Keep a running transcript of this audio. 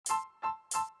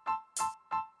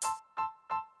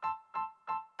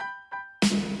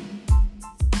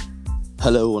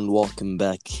Hello and welcome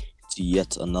back to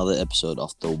yet another episode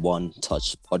of the One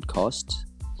Touch podcast.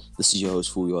 This is your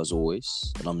host Fuyo as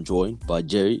always, and I'm joined by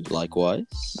Jerry, likewise.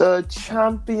 The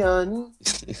champion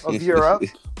of Europe,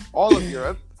 all of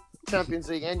Europe, Champions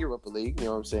League and Europa League, you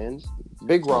know what I'm saying?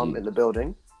 Big Rum in the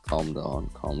building. Calm down.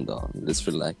 Let's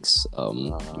relax.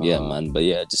 Yeah, man. But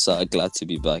yeah, just glad to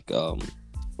be back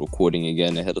recording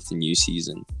again ahead of the new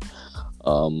season.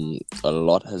 A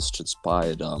lot has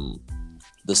transpired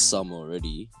this summer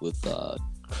already with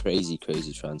crazy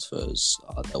transfers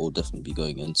that we'll definitely be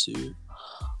going into.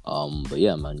 But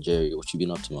yeah, man, Jerry, what you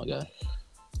been up to, my guy?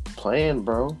 Playing,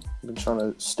 bro. Been trying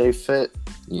to stay fit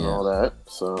and all that.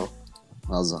 So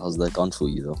how's that gone for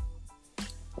you though?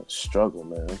 Struggle,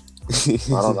 man.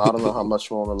 I don't know how much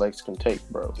more my legs can take,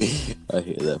 bro. I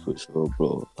hear that for sure,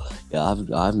 bro. Yeah, I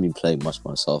haven't been playing much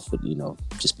myself, but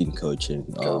just been coaching.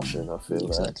 I feel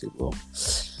exactly, that. Bro.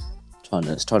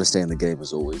 Trying to stay in the game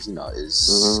as always,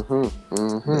 is.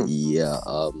 But yeah,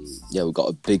 we've got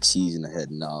a big season ahead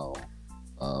now.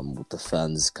 With the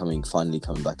fans finally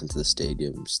coming back into the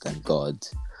stadiums, thank God.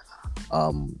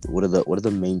 What are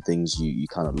the main things you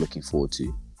kind of looking forward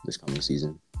to this coming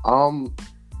season?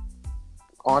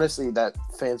 Honestly, that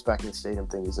fans back in the stadium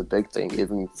thing is a big thing,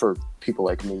 even for people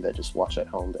like me that just watch at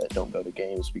home that don't go to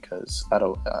games, because I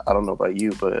don't know about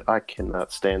you, but I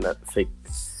cannot stand that fake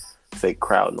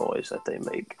crowd noise that they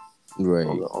make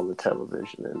on the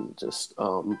television, and just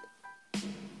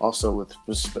also with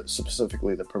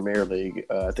specifically the Premier League.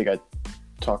 I think I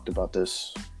talked about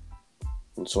this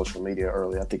on social media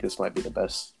earlier. I think this might be the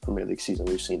best Premier League season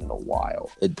we've seen in a while.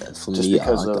 I could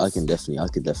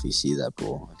definitely see that,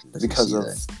 bro. Because of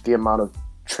the amount of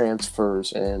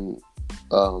transfers and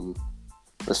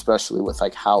especially with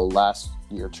like how last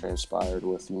year transpired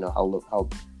with how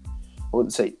I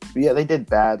wouldn't say they did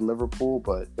bad, Liverpool,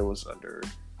 but it was under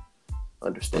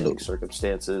understanding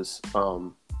circumstances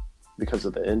because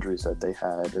of the injuries that they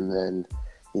had, and then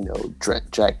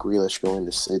Jack Grealish going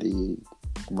to City,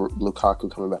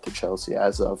 Lukaku coming back to Chelsea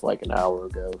as of like an hour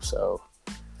ago. So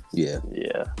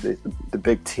the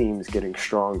big teams getting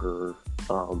stronger.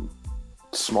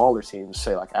 Smaller teams,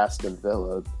 say like Aston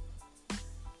Villa,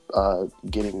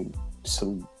 getting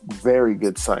some very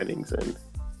good signings in.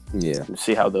 Yeah, and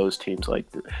see how those teams like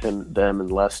them and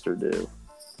Leicester do.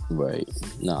 Right.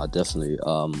 No, definitely.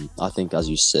 I think, as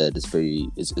you said, it's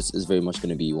very much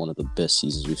going to be one of the best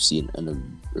seasons we've seen in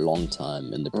a long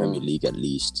time in the Premier League, at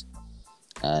least.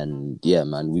 And yeah,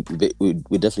 man, we're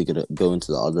definitely going to go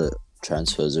into the other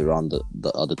transfers around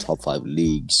the other top 5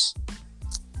 leagues.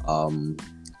 And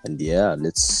yeah,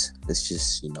 let's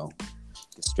just get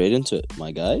straight into it,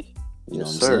 my guy. You know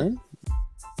what I'm saying?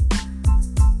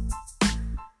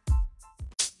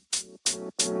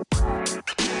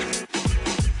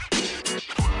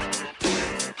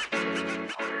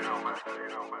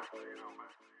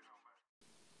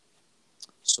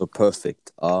 So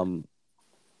perfect.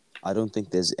 I don't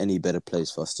think there's any better place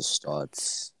for us to start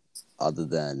other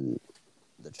than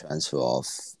the transfer of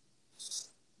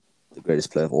the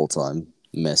greatest player of all time,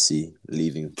 Messi,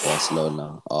 leaving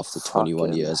Barcelona after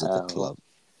 21 years at the club.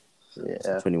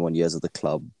 Yeah. 21 years at the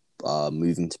club,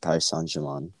 moving to Paris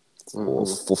Saint-Germain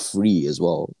for free as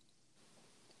well.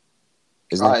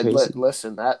 Isn't that crazy?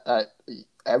 Listen, that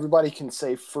everybody can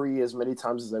say free as many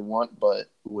times as they want, but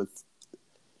with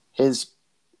his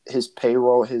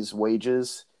payroll, his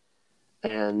wages,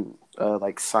 and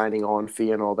like signing on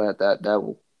fee and all that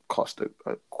will cost a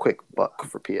quick buck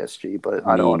for PSG. But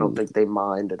I don't think they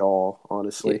mind at all,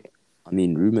 honestly. Yeah. I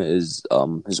mean, rumor is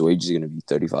his wages are going to be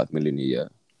 35 million a year,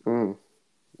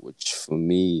 which for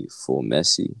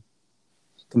Messi,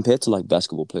 compared to like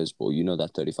basketball players, bro,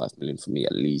 that 35 million for me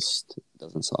at least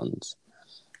doesn't sound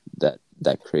that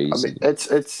crazy. I mean,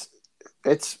 it's.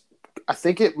 I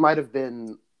think it might have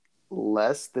been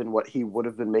less than what he would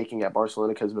have been making at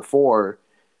Barcelona, because before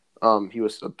he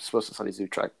was supposed to sign his new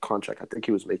contract. I think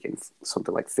he was making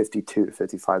something like 52 to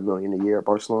 55 million a year at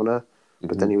Barcelona,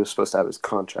 but then he was supposed to have his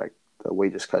contract, the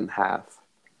wages cut in half.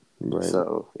 Right.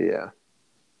 So yeah.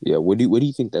 Where do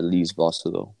you think that leaves Barca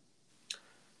though?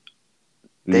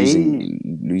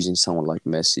 Losing someone like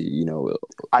Messi,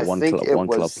 one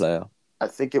club player. I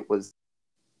think it was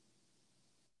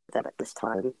that at this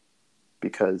time,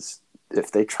 because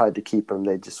if they tried to keep him,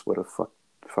 they just would have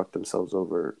fucked themselves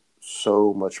over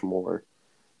so much more.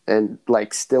 And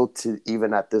like still to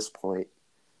even at this point,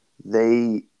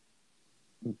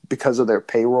 because of their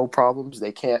payroll problems,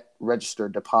 they can't register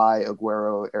Depay,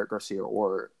 Aguero, Eric Garcia,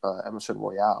 or Emerson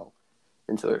Royale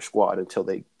into their squad until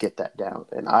they get that down.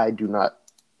 And I do not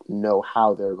know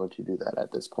how they're going to do that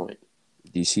at this point.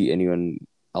 Do you see anyone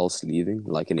else leaving,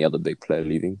 like any other big player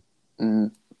leaving?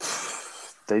 Mm,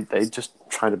 they just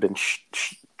trying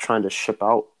to ship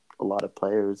out a lot of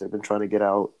players. They've been trying to get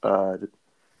out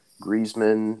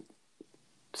Griezmann,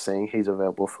 saying he's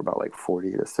available for about like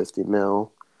 40 to 50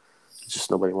 mil.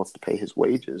 Just nobody wants to pay his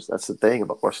wages. That's the thing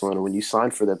about Barcelona. When you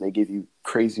sign for them, they give you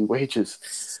crazy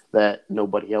wages that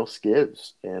nobody else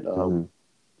gives. And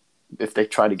if they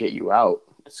try to get you out,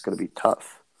 it's going to be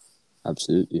tough.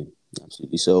 Absolutely.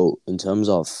 So, in terms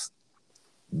of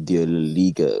the La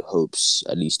Liga hopes,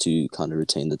 at least to kind of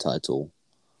retain the title,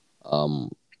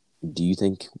 do you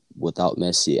think without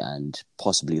Messi and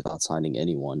possibly without signing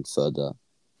anyone further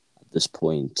at this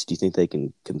point, do you think they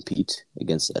can compete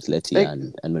against Atleti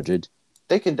and Madrid?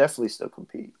 They can definitely still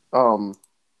compete.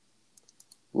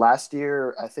 Last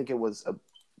year, I think it was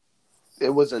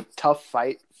a tough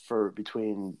fight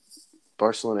between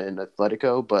Barcelona and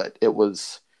Atletico, but it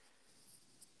was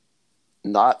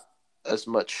not as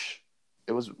much.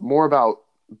 It was more about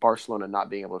Barcelona not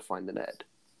being able to find the net.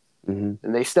 And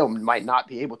they still might not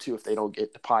be able to if they don't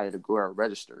get Depay and Aguero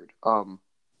registered.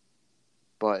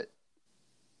 But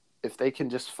if they can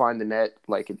just find the net,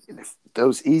 like if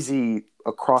those easy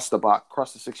across the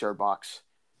 6-yard box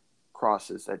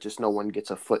crosses that just no one gets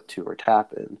a foot to or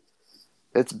tap in,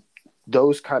 it's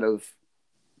those kind of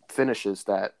finishes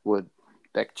that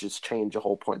just change a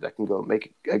whole point. That can go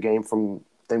make a game from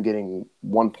them getting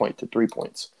 1 point to 3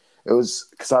 points. It was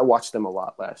because I watched them a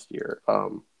lot last year.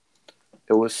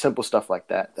 It was simple stuff like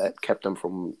that kept them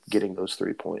from getting those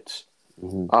 3 points.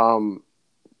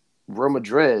 Real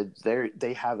Madrid,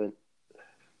 they haven't.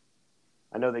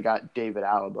 I know they got David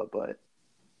Alaba, but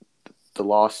the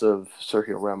loss of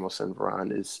Sergio Ramos and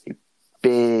Varane is a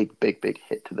big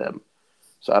hit to them.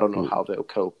 So I don't know how they'll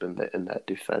cope in that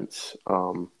defense.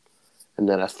 And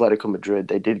then Atletico Madrid,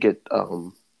 they did get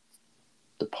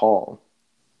DePaul.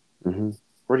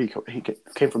 Where did he come? He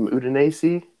came from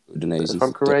Udinese. If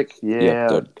I'm correct,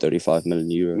 yeah, 35 million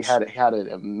euros. He had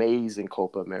an amazing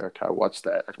Copa America. I watched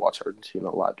Argentina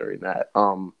a lot during that.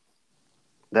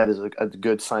 That is a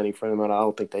good signing for them, and I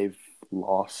don't think they've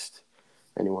lost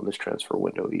anyone this transfer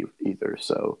window either.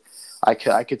 So I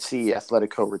could see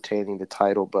Atletico retaining the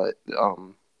title, but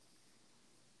you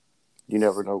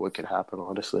never know what could happen,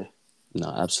 honestly. No,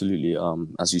 absolutely.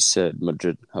 As you said,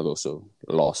 Madrid have also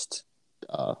lost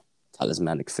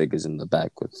talismanic figures in the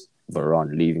back with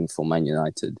Varane leaving for Man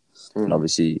United. And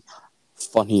obviously,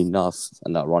 funny enough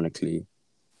and ironically,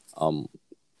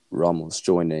 Ramos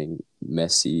joining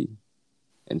Messi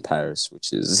in Paris,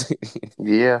 which is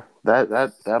yeah,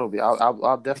 that'll be.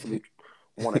 I'll definitely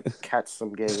want to catch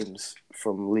some games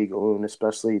from Ligue 1,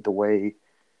 especially the way.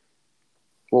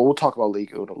 Well, we'll talk about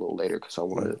Ligue 1 a little later because I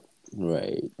want to.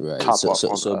 Right. Top off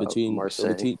So on between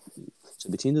Marseille.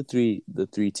 between the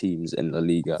three teams in La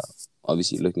Liga,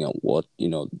 obviously looking at what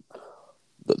the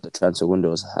transfer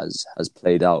windows has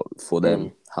played out for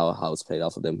them, how it's played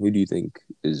out for them. Who do you think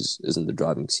is in the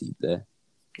driving seat there?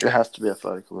 It has to be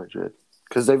Atletico Madrid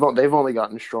because they've only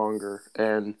gotten stronger,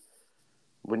 and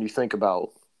when you think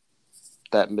about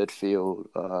that midfield,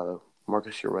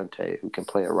 Marcus Llorente, who can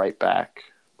play a right back,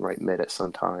 right mid at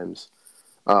sometimes,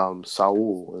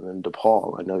 Saul, and then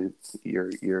DePaul. I know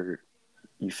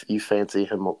you fancy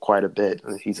him quite a bit,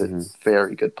 and he's a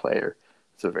very good player.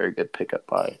 It's a very good pickup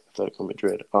by Atletico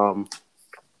Madrid.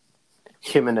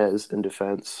 Jimenez in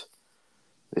defense.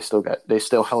 They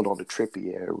still held on to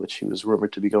Trippier, which he was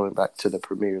rumored to be going back to the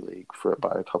Premier League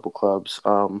by a couple clubs.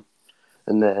 And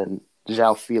then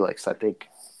João Felix, I think.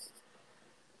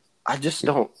 I just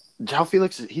don't. João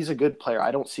Felix, he's a good player.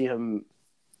 I don't see him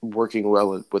working well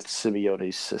with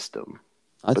Simeone's system.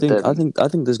 I think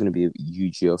there's going to be a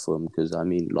huge year for him because I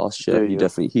mean last year he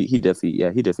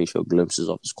definitely showed glimpses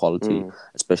of his quality,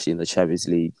 especially in the Champions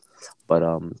League. But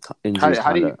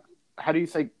how do you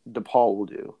think DePaul will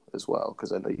do as well?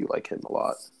 Because I know you like him a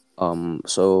lot.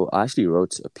 So I actually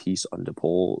wrote a piece on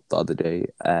DePaul the other day,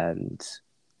 and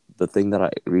the thing that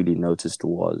I really noticed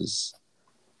was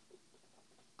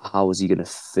how is he going to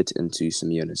fit into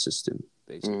Simeone's system,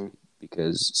 basically.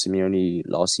 Because Simeone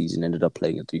last season ended up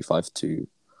playing a 3-5-2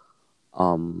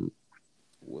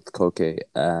 with Koke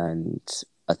and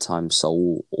at times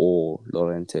Saul or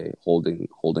Llorente holding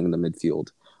the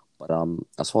midfield. But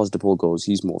as far as DePaul goes,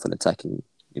 he's more of an attacking,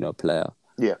 player.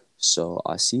 Yeah. So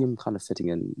I see him kind of fitting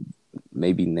in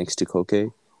maybe next to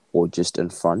Koke or just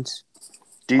in front.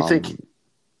 Do you think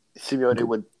Simeone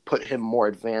would put him more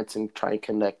advanced and try and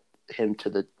connect him to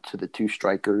the two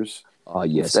strikers?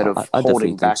 Yes, instead of I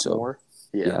holding back so. more.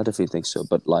 Yeah, I definitely think so.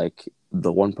 But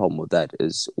the one problem with that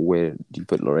is where do you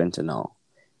put Llorente now?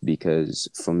 Because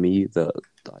for me, the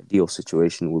ideal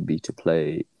situation would be to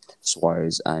play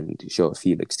Suarez and João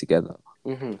Felix together.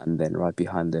 and then right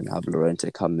behind them have Llorente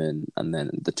come in, and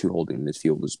then the two holding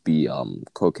midfielders be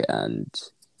Koke and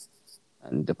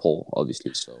DePaul,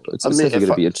 obviously. So it's definitely going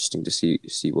to be interesting to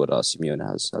see what Simeone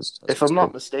has if I'm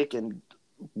not mistaken,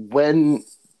 when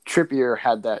Trippier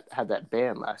had that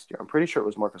ban last year, I'm pretty sure it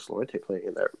was Marcos Llorente playing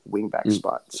in that wingback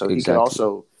spot. So he could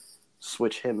also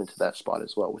switch him into that spot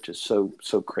as well, which is so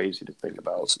crazy to think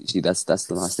about. See, that's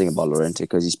the nice thing about Llorente,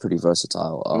 because he's pretty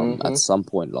versatile. At some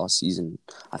point last season,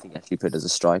 I think he actually played as a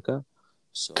striker.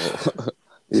 So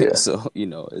yeah. So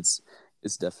it's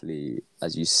definitely,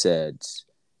 as you said,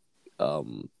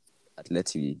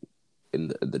 Atleti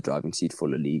in the driving seat for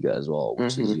La Liga as well,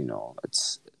 which is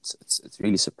it's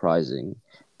really surprising,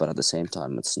 but at the same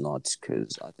time it's not,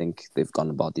 because I think they've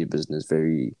gone about their business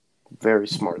very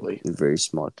smartly. Very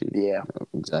smartly. Yeah.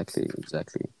 Exactly.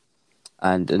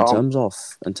 And in terms of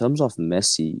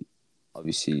Messi,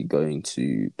 obviously going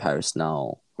to Paris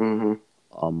now.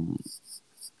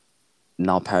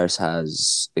 Now Paris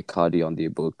has Icardi on their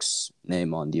books,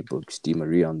 Neymar on their books, Di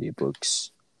Maria on their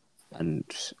books, and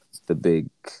the big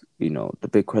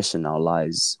question now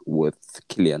lies with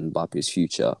Kylian Mbappe's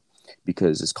future,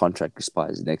 because his contract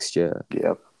expires next year.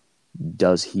 Yeah.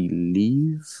 Does he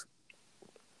leave?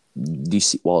 Do you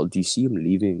see him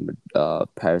leaving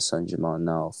Paris Saint-Germain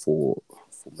now for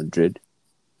Madrid?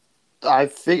 I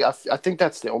think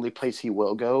that's the only place he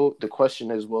will go. The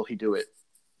question is, will he do it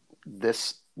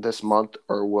this month,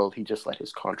 or will he just let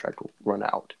his contract run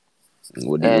out?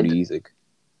 What do you think?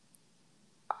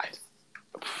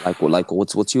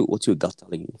 What's your gut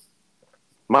telling you?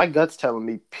 My gut's telling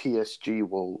me PSG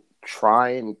will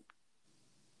try and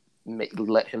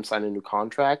let him sign a new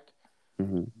contract,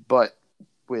 but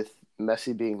with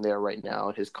Messi being there right now,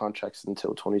 and his contract's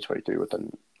until 2023 with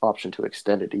an option to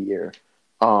extend it a year,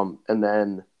 and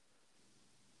then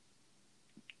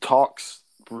talks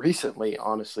recently,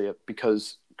 honestly,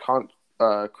 because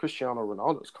Cristiano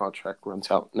Ronaldo's contract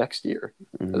runs out next year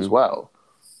as well.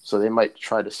 So they might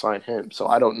try to sign him. So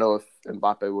I don't know if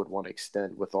Mbappe would want to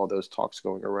extend with all those talks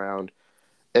going around.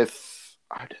 If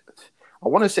I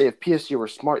want to say if PSG were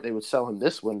smart, they would sell him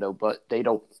this window, but they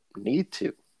don't need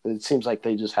to. It seems like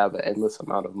they just have an endless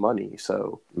amount of money.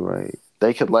 So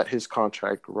they could let his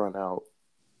contract run out.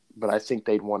 But I think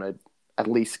they'd want to at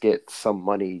least get some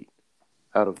money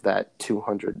out of that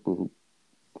 200 and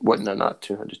not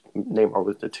 200. Neymar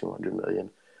was the 200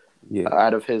 million. Yeah.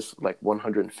 Out of his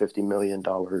 $150 million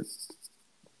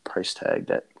price tag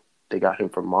that they got him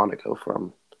from Monaco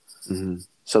from.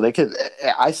 So they could.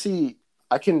 I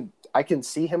can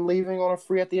see him leaving on a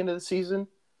free at the end of the season,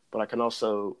 but I can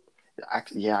also.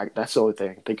 That's the only thing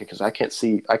I'm thinking, because I can't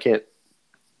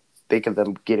think of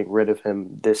them getting rid of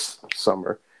him this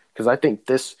summer, because I think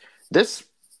this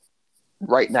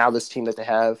right now, this team that they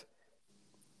have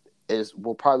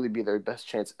will probably be their best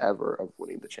chance ever of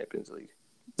winning the Champions League.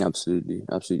 Absolutely.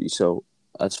 So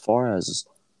as far as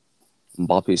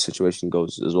Mbappe's situation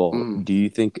goes as well, do you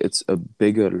think it's a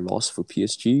bigger loss for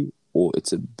PSG, or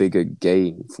it's a bigger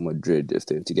gain for Madrid if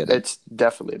they're together? It's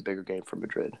definitely a bigger gain for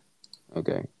Madrid.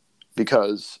 Okay.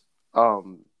 Because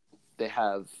they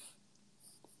have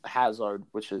Hazard,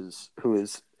 who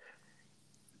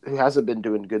hasn't been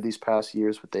doing good these past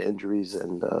years with the injuries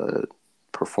and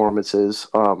performances.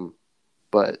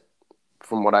 But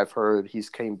from what I've heard, he's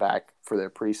came back for their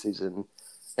preseason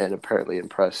and apparently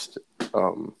impressed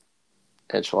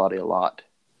Ancelotti a lot.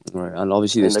 Right, and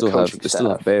obviously they still have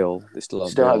Bale. They still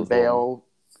have Bale.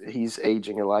 He's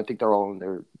aging a lot. I think they're all in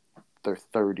their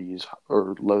 30s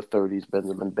or low 30s,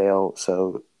 Benzema and Bale.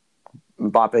 So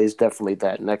Mbappe is definitely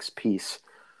that next piece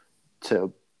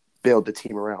to build the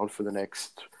team around for the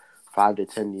next 5 to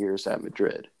 10 years at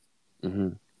Madrid.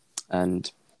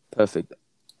 And perfect.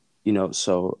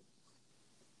 So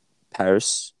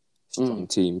Paris, strong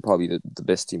team, probably the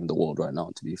best team in the world right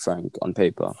now, to be frank, on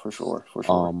paper. For sure.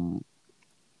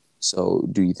 So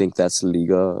do you think that's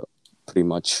Liga pretty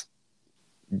much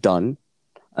done?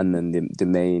 And then the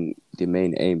main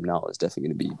aim now is definitely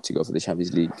going to be to go for the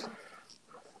Champions League.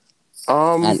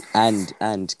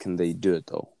 And can they do it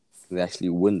though? Can they actually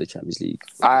win the Champions League?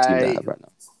 The team they have right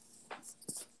now.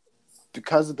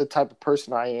 Because of the type of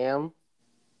person I am,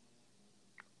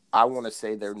 I want to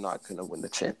say they're not going to win the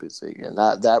Champions League, and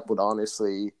that would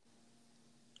honestly.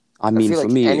 I mean, for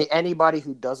me, anybody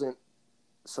who doesn't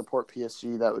support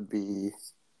PSG, that would be.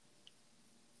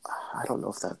 I don't know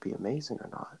if that'd be amazing or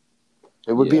not.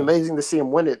 It would be amazing to see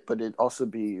him win it, but it'd also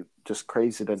be just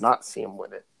crazy to not see him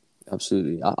win it.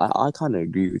 Absolutely. I kind of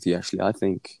agree with you, actually. I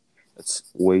think it's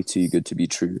way too good to be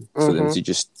true for them to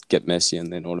just get Messi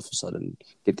and then all of a sudden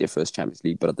get their first Champions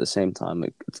League. But at the same time,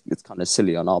 it's kind of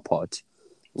silly on our part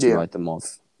to write them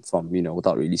off. from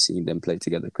without really seeing them play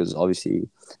together, because obviously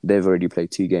they've already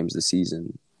played 2 games this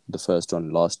season. The first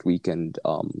one last weekend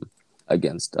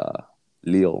against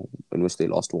Lille, in which they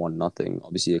lost 1-0.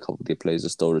 Obviously, a couple of their players are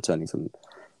still returning from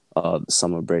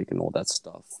summer break and all that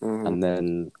stuff. Mm-hmm. And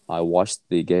then I watched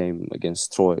the game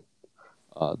against Troy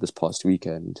this past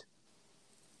weekend,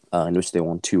 in which they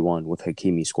won 2-1 with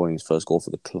Hakimi scoring his first goal for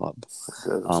the club.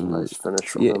 Good. It's a nice finish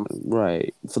from Yeah, him.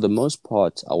 right. For the most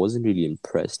part, I wasn't really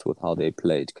impressed with how they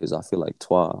played, because I feel like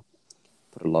Troyes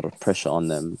put a lot of pressure on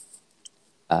them.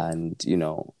 And,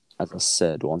 as I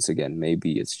said, once again,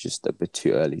 maybe it's just a bit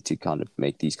too early to kind of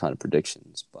make these kind of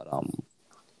predictions. But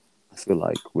I feel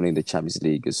like winning the Champions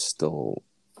League is still...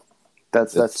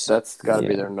 That's got to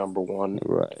be their number one.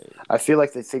 Right. I feel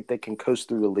like they think they can coast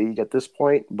through the league at this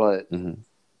point, but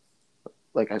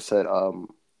like I said,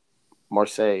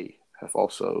 Marseille have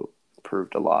also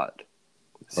improved a lot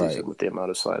this season with the amount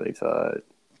of signings.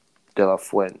 De La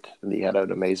Fuente, and he had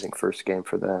an amazing first game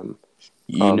for them.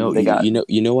 You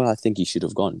know where I think he should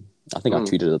have gone? I think I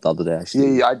tweeted it the other day,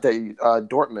 actually. Yeah,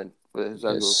 Dortmund was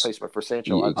a replacement for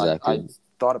Sancho. Yeah, exactly. I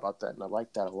thought about that, and I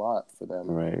like that a lot for them.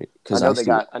 Right.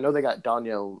 I know they got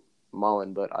Daniel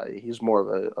Mullen, but he's more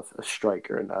of a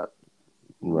striker and not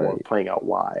more playing out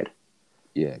wide.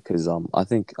 Yeah, because I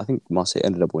think Marseille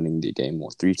ended up winning the game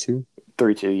 3-2.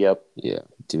 3-2, yep. Yeah,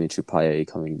 Dimitri Payet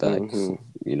coming back.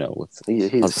 With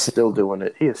he's still doing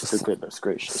it. He is still goodness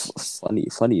gracious.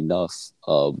 Funny enough,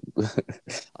 I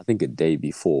think a day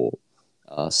before,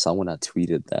 someone had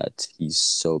tweeted that he's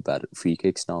so bad at free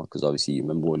kicks now, because obviously you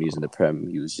remember when he was in the Prem,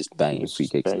 he was just banging free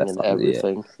kicks left, right,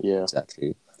 everything. Yeah,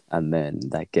 exactly. And then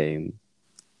that game,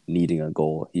 needing a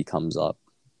goal, he comes up,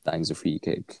 bangs a free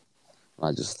kick.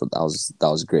 I just thought that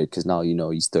was great, because now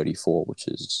he's 34, which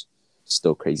is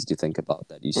still crazy to think about,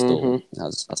 that he still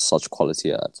has such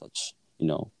quality at such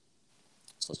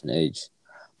such an age.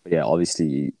 But yeah,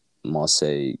 obviously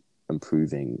Marseille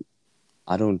improving.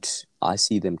 I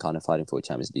see them kind of fighting for a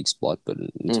Champions League spot, but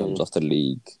in terms of the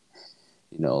league,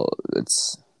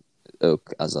 it's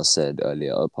as I said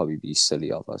earlier, it'll probably be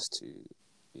silly of us to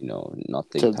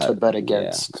not think to bet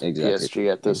against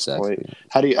PSG at this point.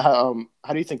 How do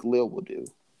you think Lille will do,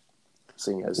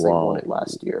 seeing as they won it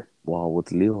last year? Well,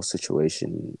 with Lille's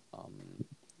situation,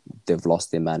 they've lost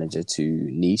their manager to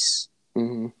Nice,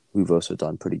 who've also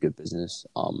done pretty good business.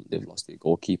 They've lost their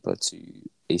goalkeeper to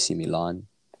AC Milan,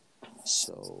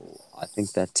 so I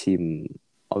think that team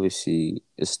obviously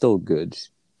is still good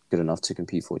enough to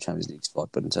compete for a Champions League spot.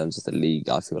 But in terms of the league,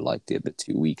 I feel like they're a bit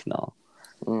too weak now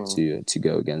to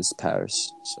go against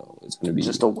Paris. So it's going to be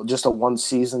just a one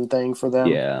season thing for them.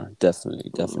 Yeah,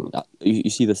 definitely. You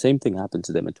see, the same thing happened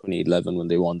to them in 2011 when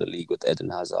they won the league with Eden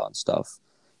Hazard and stuff.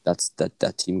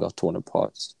 That team got torn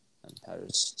apart and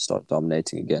Paris started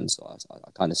dominating again. So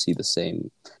I kind of see the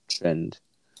same trend,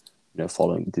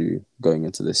 following through going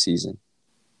into this season.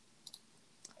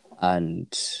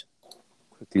 And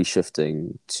quickly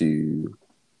shifting to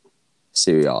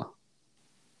Serie A.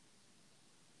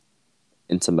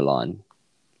 Inter Milan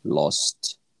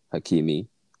lost Hakimi.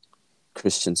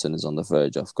 Christensen is on the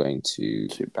verge of going to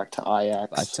back to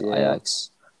Ajax.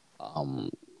 Ajax.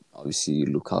 Obviously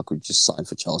Lukaku just signed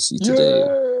for Chelsea today,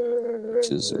 which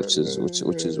is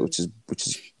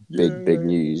big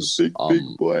news. Big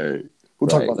boy. We'll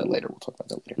talk about that later.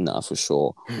 Nah, for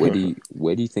sure. Where do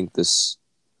you think this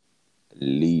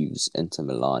leaves Inter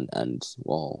Milan and,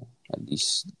 well, at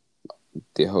least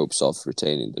their hopes of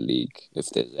retaining the league,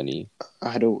 if there's any?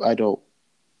 I don't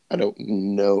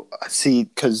know. See,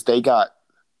 because they got,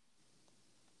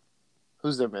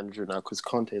 who's their manager now? Because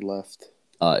Conte left.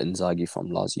 Inzaghi from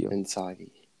Lazio. Inzaghi.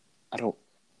 I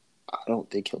don't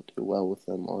think he'll do well with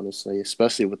them, honestly,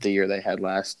 especially with the year they had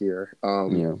last year.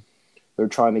 They're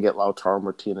trying to get Lautaro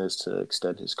Martinez to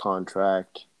extend his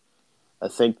contract. I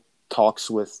think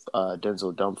talks with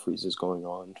Denzel Dumfries is going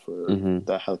on for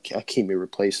the Hakimi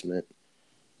replacement.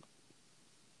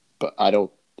 But I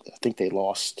think they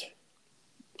lost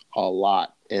a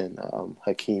lot in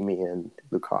Hakimi and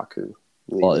Lukaku.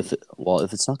 Well, if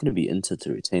it's not going to be Inter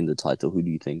to retain the title, who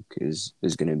do you think is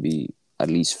going to be at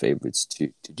least favourites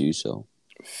to do so?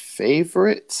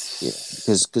 Favorites? Yeah,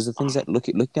 because the things that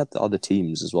looking at the other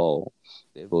teams as well,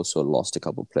 they've also lost a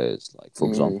couple of players. Like, for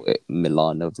example,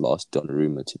 Milan have lost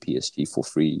Donnarumma to PSG for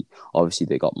free. Obviously,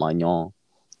 they got Maignan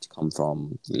to come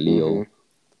from Lille.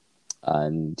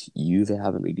 And Juve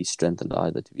haven't really strengthened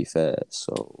either, to be fair.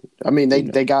 So I mean,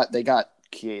 they got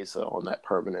Chiesa on that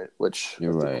permanent, which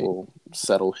I think will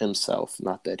settle himself.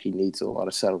 Not that he needs a lot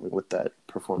of settling with that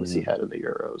performance he had in the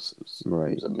Euros.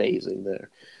 It was amazing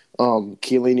there.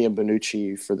 Chiellini and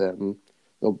Bonucci for them,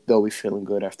 they'll be feeling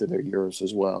good after their Euros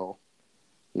as well.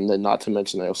 And then, not to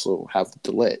mention, they also have the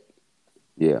Delit.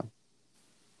 Yeah.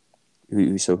 Who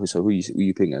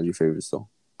you picking as your favorites though?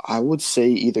 I would say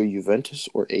either Juventus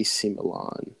or AC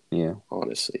Milan, Yeah.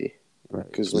 honestly. Right.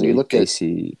 Because when Because you look at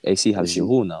AC has AC,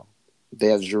 Giroud now. they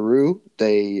have Giroud.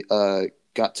 They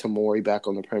got Tomori back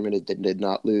on the permanent. They did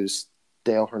not lose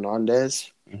Dale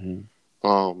Hernandez.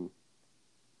 Mm-hmm.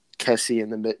 Kessie in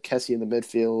the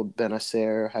midfield.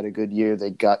 Benacer had a good year.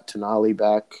 They got Tonali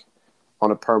back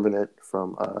on a permanent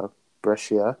from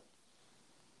Brescia.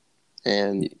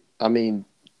 And I mean,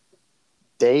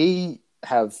 they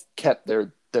have kept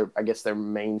their I guess their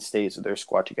mainstays of their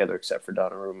squad together, except for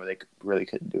Donnarumma. They really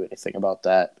couldn't do anything about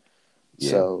that.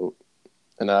 Yeah. So,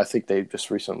 and I think they just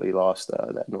recently lost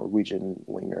that Norwegian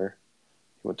winger.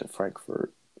 He went to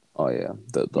Frankfurt. Oh yeah,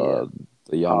 the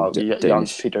young Jan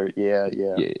Danish. Peter. Yeah.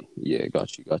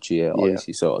 Got you. Yeah, Yeah.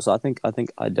 obviously. So I think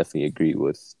I definitely agree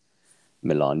with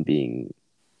Milan being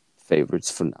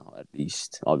favorites for now, at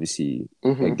least. Obviously,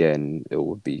 again, it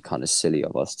would be kind of silly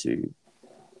of us to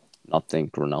not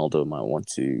think Ronaldo might want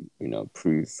to,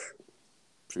 prove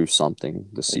something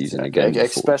this season again.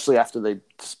 Especially after they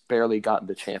barely got in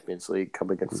the Champions League,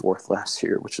 coming in fourth last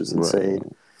year, which is insane.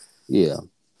 Right. Yeah.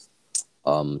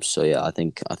 So yeah, I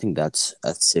think that's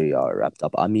Serie A wrapped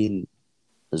up. I mean,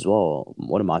 as well,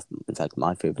 in fact,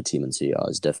 my favorite team in Serie A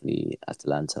is definitely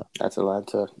Atalanta.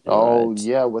 Atalanta. Yeah, oh right.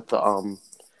 yeah, with the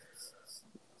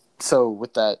So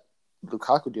with that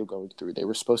Lukaku deal going through, they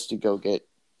were supposed to go get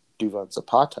Duvan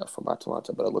Zapata from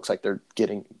Atalanta, but it looks like they're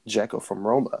getting Dzeko from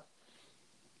Roma.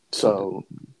 So,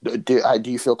 do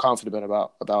you feel confident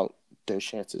about their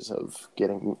chances of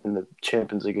getting in the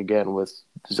Champions League again with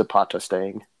Zapata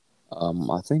staying?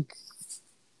 I think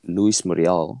Luis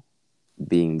Muriel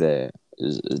being there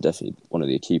is definitely one of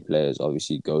the key players.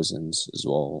 Obviously, Gozens as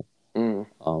well.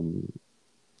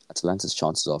 Atalanta's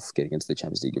chances of getting into the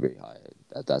Champions League are very high.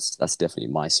 That's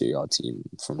definitely my Serie A team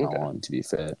from now on. To be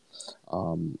fair,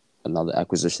 another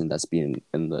acquisition that's been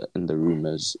in the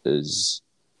rumors is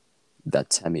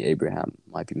that Tammy Abraham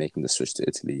might be making the switch to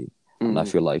Italy, and I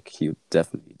feel like he would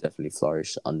definitely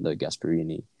flourish under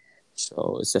Gasperini.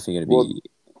 So it's definitely going to be.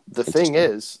 The thing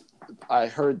is, I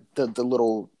heard the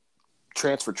little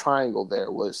transfer triangle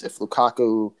there was if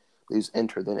Lukaku leaves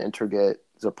Inter, then Inter get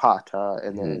Zapata,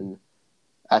 and then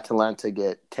Atalanta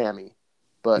get Tammy.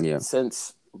 But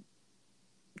since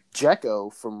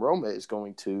Dzeko from Roma is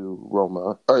going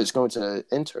to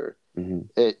Inter,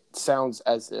 it sounds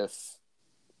as if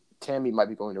Tammy might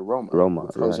be going to Roma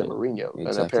with Jose Mourinho. Exactly.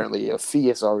 And apparently a fee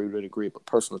has already been agreed, but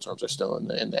personal terms are still in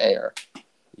the air.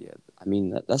 Yeah, I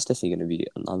mean, that's definitely going to be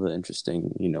another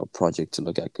interesting, project to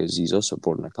look at because he's also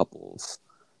brought in a couple of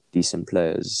decent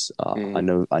players. I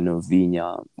know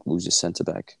Vigna, who's a centre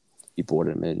back. He brought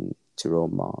him in to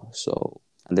Roma,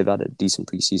 and they've had a decent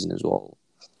preseason as well.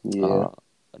 Yeah,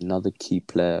 another key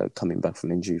player coming back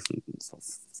from injury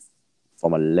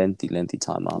from a lengthy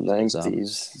time out.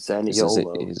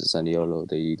 Zaniolo. Zaniolo.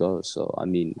 There you go. So I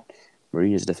mean,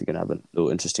 Mourinho's definitely going to have a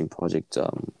little interesting project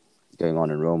going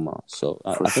on in Roma. So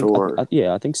I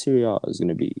think Serie A is going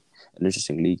to be an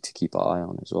interesting league to keep our eye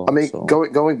on as well. I mean,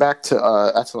 going back to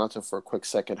Atalanta for a quick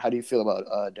second, how do you feel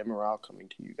about Demiral coming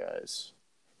to you guys?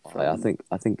 I think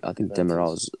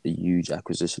Demiral is a huge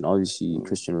acquisition. Obviously,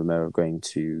 Christian Romero going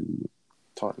to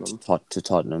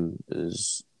Tottenham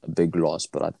is a big loss,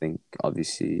 but I think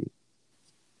obviously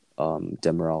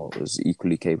Demiral is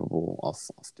equally capable of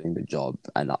doing the job,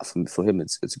 and for him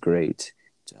it's great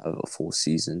to have a full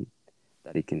season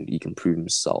that he can prove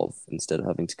himself instead of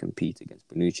having to compete against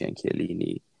Bonucci and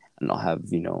Chiellini and not have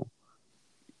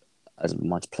as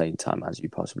much playing time as you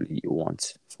possibly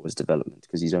want for his development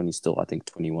because he's only still I think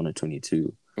 21 or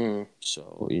 22.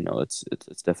 So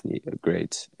it's definitely a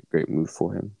great move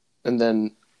for him. And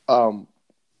then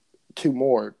two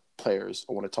more players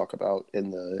I want to talk about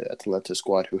in the Atalanta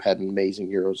squad who had amazing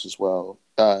Euros as well.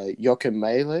 Joachim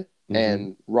Mæhle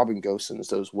and Robin Gosens,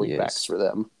 those wing backs for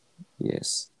them.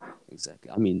 Yes,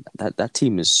 exactly. I mean, that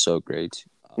team is so great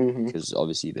because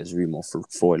obviously there's Remo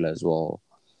Freuler as well.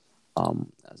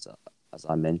 As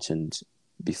I mentioned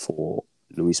before,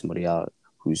 Luis Muriel,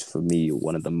 who's for me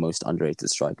one of the most underrated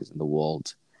strikers in the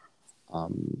world.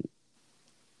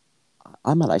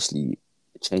 I might actually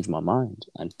change my mind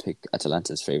and pick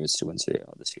Atalanta's favourites to win Serie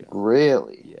A this year.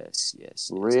 Really? Yes.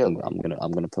 Really? I'm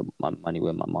gonna put my money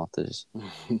where my mouth is,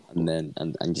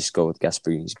 and just go with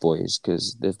Gasperini's boys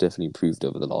because they've definitely improved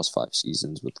over the last 5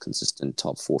 seasons with consistent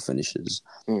top 4 finishes,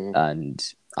 and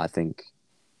I think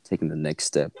taking the next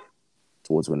step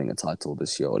towards winning a title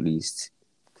this year, or at least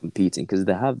competing because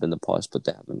they have in the past, but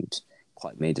they haven't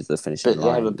quite made it to the finishing But they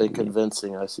line. haven't been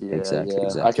convincing. I see. Yeah, Exactly, yeah.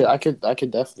 exactly. I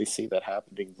could definitely see that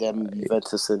happening. Them,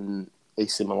 Juventus, and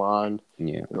AC Milan.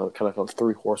 Yeah, Kind of a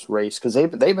 3-horse race because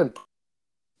they've been.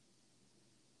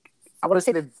 I want to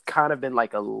say they've kind of been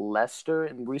like a Leicester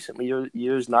in recent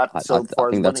years, not so I far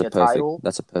as think winning a title,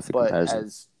 that's a perfect but comparison.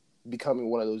 as becoming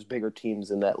one of those bigger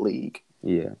teams in that league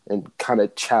Yeah, and kind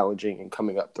of challenging and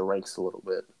coming up the ranks a little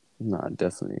bit. no, I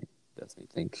definitely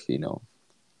think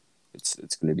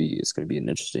it's gonna be an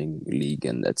interesting league,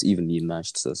 and that's evenly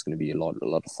matched. So it's gonna be a lot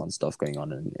of fun stuff going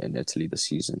on in Italy this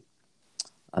season.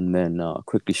 And then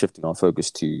quickly shifting our focus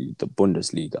to the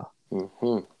Bundesliga.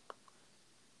 Mm-hmm.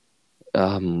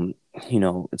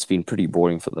 It's been pretty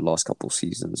boring for the last couple of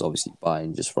seasons. Obviously,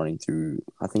 Bayern just running through.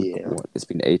 I think it's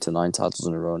been 8 or 9 titles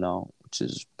in a row now, which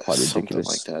is quite ridiculous.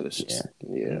 Something like that. It's just,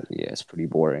 yeah, it's pretty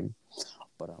boring.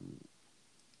 But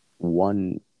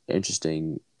one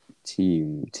interesting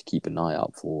team to keep an eye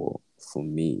out for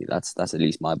me. That's at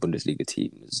least my Bundesliga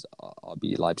team is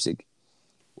RB Leipzig,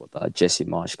 with Jesse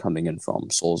Marsch coming in from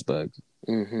Salzburg.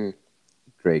 Mm-hmm.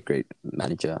 Great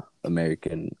manager,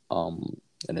 American,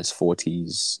 in his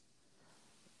 40s,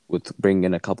 with bringing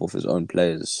in a couple of his own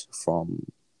players from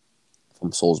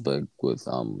Salzburg with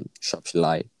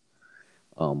Shabschlei,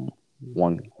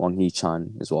 Wang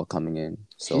Hee-chan as well coming in.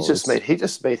 So he just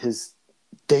made his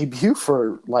debut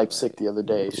for Leipzig the other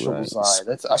day. Right.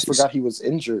 I forgot he was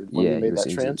injured when he made that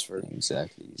transfer.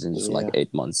 Exactly, he's injured for like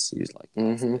 8 months. He was like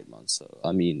 8 months. So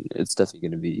I mean, it's definitely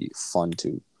going to be fun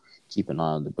to keep an eye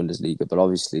on the Bundesliga. But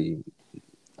obviously,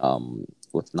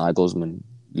 with Nagelsmann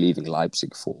leaving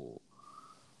Leipzig for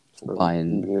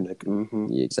Bayern, Munich. Mm-hmm.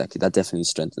 Yeah, exactly. That definitely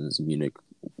strengthens Munich,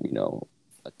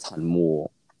 a ton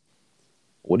more.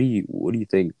 What do you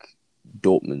think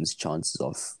Dortmund's chances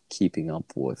of keeping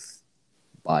up with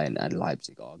Bayern and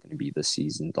Leipzig are going to be this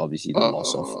season? Obviously, the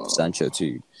loss of Sancho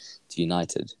to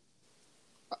United.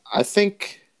 I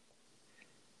think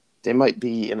they might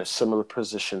be in a similar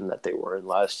position that they were in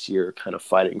last year, kind of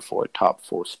fighting for a top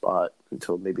 4 spot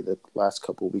until maybe the last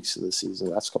couple of weeks of the season,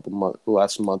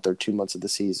 last month or 2 months of the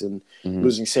season. Mm-hmm.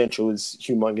 Losing Sancho is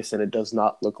humongous, and it does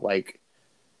not look like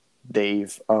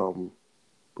they've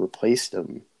replaced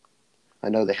him. I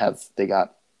know they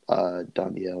got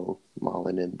Daniel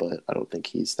Malin in, but I don't think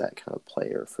he's that kind of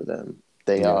player for them.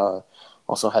 They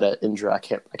also had an injury. I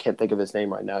can't think of his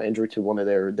name right now. Injury to one of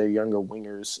their younger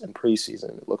wingers in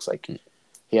preseason. It looks like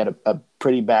he had a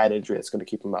pretty bad injury that's going to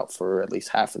keep him out for at least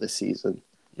half of the season.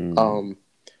 Mm-hmm.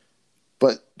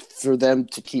 But for them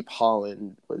to keep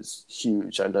Haaland was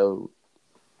huge. I know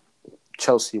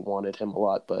Chelsea wanted him a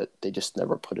lot, but they just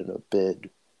never put in a bid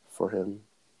for him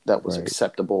that was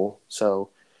acceptable. So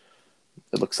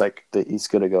it looks like that he's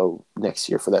going to go next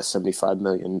year for that 75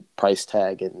 million price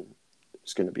tag, and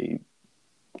it's going to be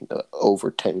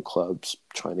over 10 clubs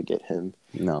trying to get him.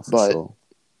 No, for sure.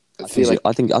 I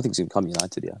think he's going to come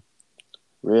United. Yeah.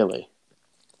 Really?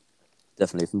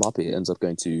 Definitely. If Mbappe ends up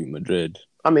going to Madrid.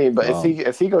 I mean, but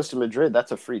if he goes to Madrid,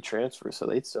 that's a free transfer, so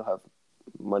they'd still have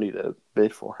money to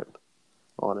bid for him.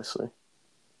 Honestly.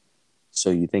 So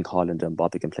you think Haaland and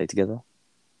Mbappe can play together?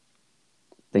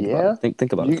 Think about it.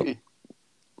 Think about it.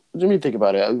 What do you mean think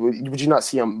about it? Would you not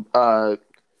see him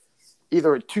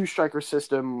either a 2-striker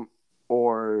system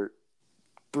or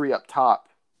 3 up top,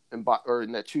 or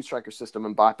in that 2-striker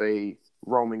system, Mbappe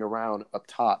roaming around up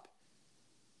top?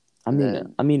 I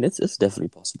mean, it's definitely a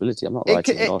possibility. I'm not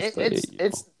writing it off.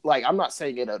 It's like, I'm not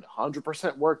saying it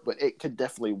 100% work, but it could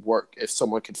definitely work if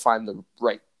someone could find the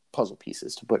right puzzle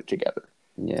pieces to put it together.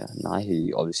 Yeah,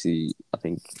 Nahi, obviously, I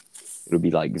think it'll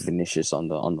be like Vinicius on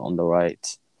the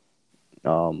right,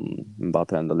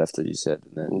 Mbappe on the left, as you said,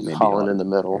 and then maybe Haaland in the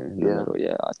middle.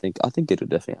 Yeah, I think it'll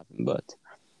definitely happen, but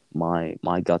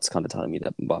my gut's kind of telling me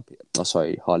that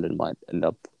Haaland might end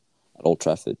up at Old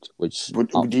Trafford. Which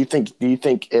do you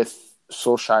think if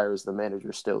Solskjaer is the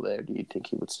manager still there, do you think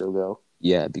he would still go?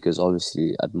 Yeah, because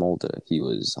obviously at Molde he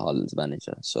was Haaland's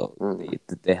manager, so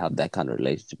they have that kind of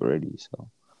relationship already. So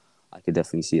I could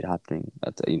definitely see it happening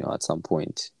at some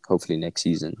point. Hopefully next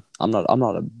season. I'm not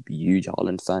a huge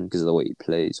Haaland fan because of the way he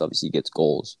plays. Obviously he gets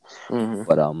goals,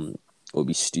 but it would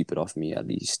be stupid of me at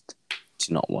least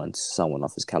to not want someone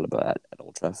of his caliber at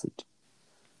Old Trafford.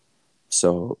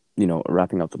 So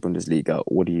wrapping up the Bundesliga,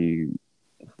 what are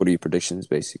your predictions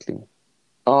basically?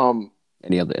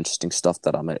 Any other interesting stuff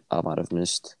that I might have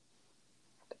missed?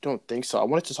 I don't think so. I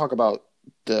wanted to talk about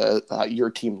your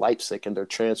team Leipzig and their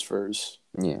transfers.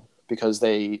 Yeah. Because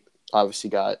they obviously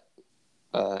got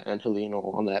Angelino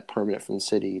on that permanent from the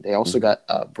City. They also got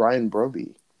Brian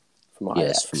Brobbey from Ajax.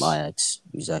 Yes, from Ajax,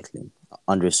 exactly.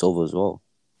 Andre Silva as well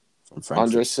from Frankfurt.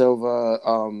 Andre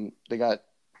Silva. They got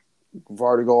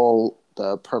Vartigol,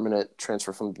 the permanent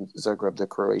transfer from Zagreb, the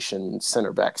Croatian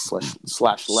center back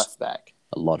slash left back.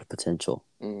 A lot of potential.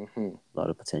 Mm-hmm. A lot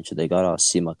of potential. They got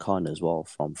Sima Khan as well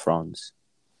from France,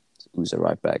 who's a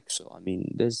right back. So I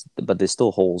mean, there's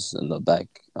still holes in the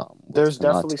back. There's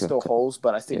definitely still holes,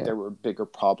 but I think Yeah. there were bigger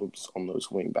problems on those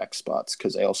wingback spots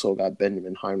because they also got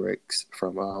Benjamin Heinrichs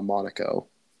from Monaco.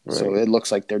 Right. So it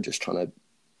looks like they're just trying to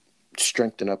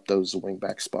strengthen up those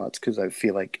wingback spots because I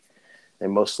feel like they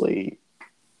mostly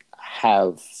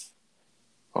have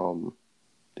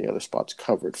the other spots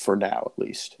covered for now, at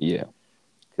least. Yeah.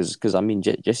 Because I mean,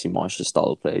 Jesse Marsh's style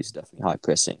of play is definitely high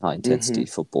pressing, high intensity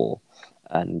football,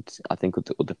 and I think with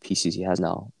the pieces he has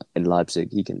now in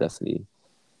Leipzig, he can definitely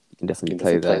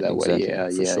play that way.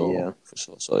 Exactly. For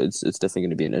sure. So it's definitely going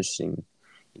to be an interesting,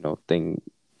 thing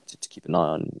to keep an eye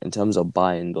on in terms of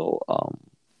buying though.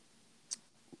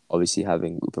 Obviously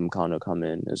having Upamecano come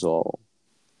in as well.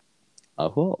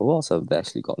 Who else have they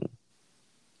actually gotten?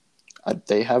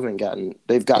 They haven't gotten.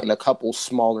 They've gotten a couple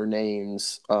smaller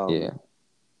names. Yeah.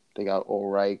 They got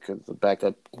Ulreich, the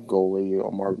backup goalie,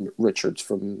 Omar Richards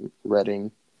from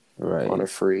Reading, Right. on a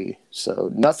free. So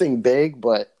nothing big,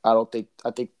 but I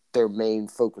think their main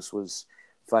focus was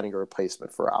finding a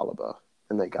replacement for Alaba,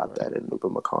 and they got that in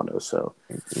Upamecano. So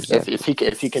Exactly.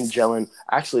 if he can gel in,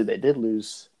 actually they did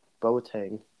lose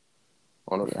Boateng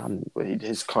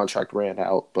his contract ran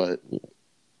out, but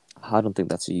I don't think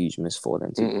that's a huge miss for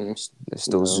them. There's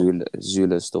still No.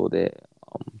 Zula's still there.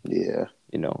 Yeah.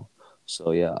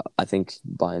 So yeah, I think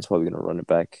Bayern's probably gonna run it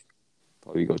back.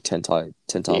 Probably go 10 times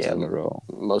in a row.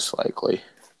 Most likely.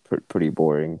 Pretty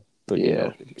boring, but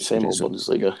same old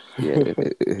Bundesliga.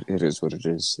 it is what it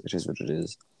is. It is what it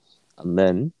is. And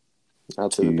then now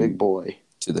to the big boy,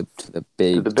 to the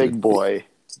big boy,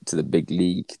 to the big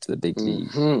league,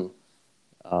 league.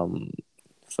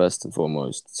 First and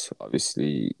foremost,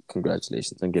 obviously,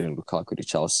 congratulations on getting Lukaku to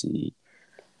Chelsea.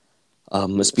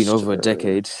 It's been over a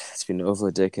decade. It's been over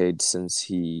a decade since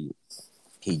he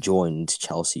joined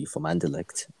Chelsea from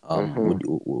Anderlecht.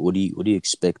 What do you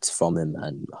expect from him,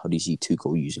 and how do you see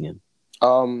Tuchel using him?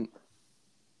 I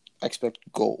expect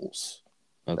goals.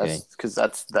 Okay, because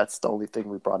that's the only thing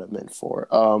we brought him in for.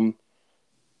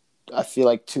 I feel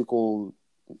like Tuchel,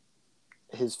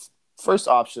 his first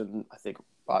option, I think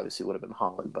obviously would have been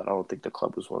Haaland, but I don't think the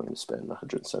club was willing to spend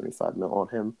 175 mil on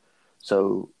him.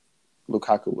 So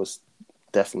Lukaku was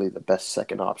definitely the best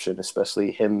second option,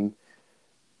 especially him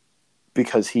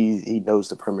because he knows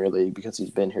the Premier League because he's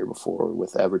been here before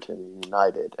with Everton and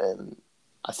United, and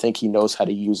I think he knows how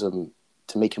to use him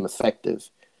to make him effective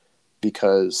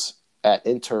because at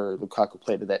Inter, Lukaku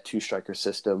played in that two-striker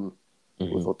system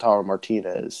with Lautaro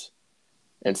Martinez.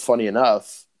 And funny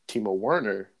enough, Timo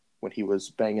Werner, when he was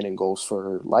banging in goals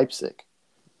for Leipzig,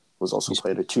 was also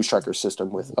playing a two-striker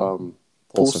system with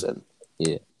Poulsen.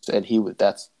 Yeah. And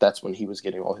that's when he was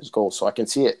getting all his goals. So I can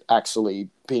see it actually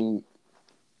being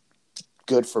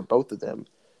good for both of them.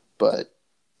 But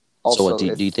also, so what,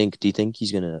 do you think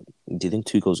Tuchel's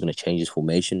gonna change his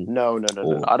formation? No.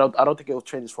 I don't think he'll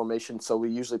change his formation. So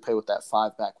we usually play with that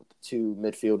 5 back with the 2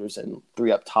 midfielders and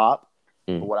 3 up top.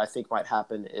 But what I think might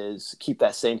happen is keep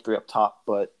that same 3 up top,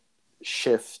 but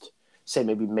shift, say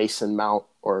maybe Mason Mount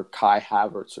or Kai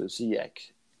Havertz or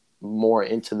Ziyech more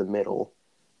into the middle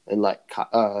and let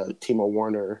Timo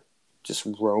Werner just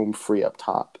roam free up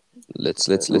top. Let's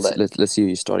see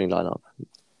your starting lineup.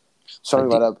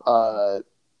 Starting lineup: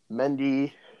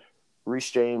 Mendy,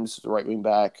 Reece James, the right wing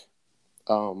back,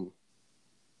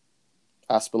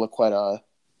 Azpilicueta,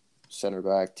 center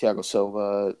back, Thiago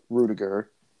Silva, Rudiger,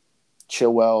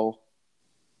 Chilwell,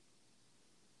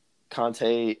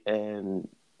 Conte, and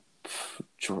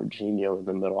Jorginho in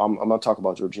the middle. I'm going to talk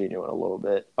about Jorginho in a little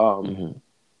bit.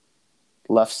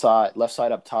 Left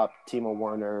side up top, Timo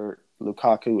Werner,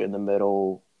 Lukaku in the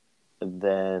middle, and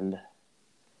then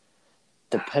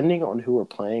depending on who we're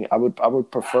playing, I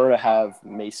would prefer to have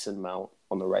Mason Mount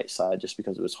on the right side just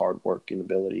because of his hard work and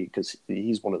ability, because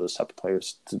he's one of those type of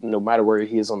players. No matter where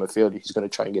he is on the field, he's going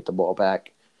to try and get the ball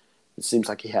back. It seems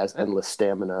like he has endless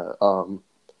stamina.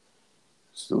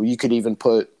 So you could even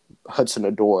put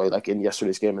Hudson-Odoi, like in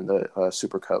yesterday's game in the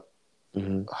Super Cup.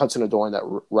 Hudson-Odoi in that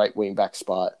right wing back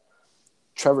spot.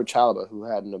 Trevor Chalobah, who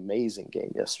had an amazing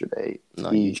game yesterday.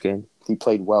 Huge game. He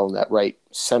played well in that right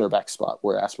center back spot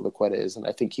where Azpilicueta is, and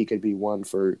I think he could be one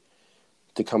to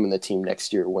come in the team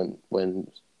next year when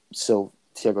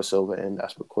Thiago Silva and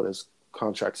Azpilicueta's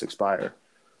contracts expire.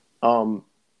 I'm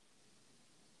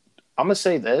gonna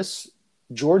say this: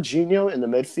 Jorginho in the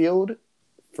midfield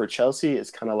for Chelsea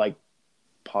is kind of like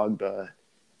Pogba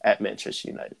at Manchester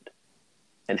United,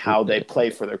 and how they play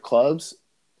for their clubs.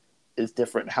 is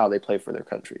different how they play for their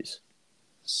countries.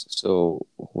 So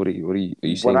are you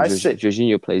When saying I say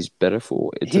Jorginho plays better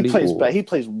for he Italy, plays, or he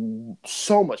plays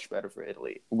so much better for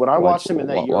Italy. When I watched him in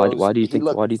that Euros, why do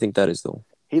you think that is though?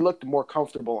 he looked more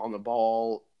comfortable on the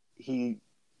ball. You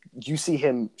see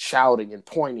him shouting and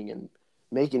pointing and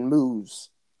making moves.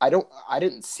 I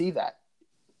didn't see that.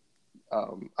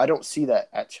 I don't see that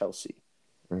at Chelsea.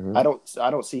 Mm-hmm. I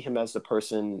don't see him as the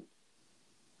person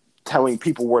telling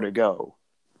people where to go.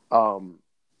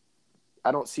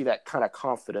 I don't see that kind of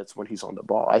confidence when he's on the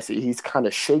ball. I see he's kind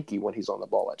of shaky when he's on the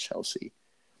ball at Chelsea.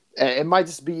 And it might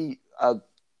just be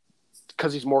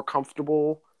because he's more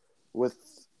comfortable with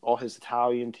all his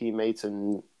Italian teammates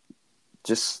and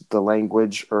just the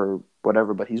language or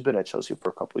whatever. But he's been at Chelsea for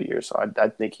a couple of years, so I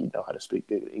think he'd know how to speak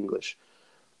good English.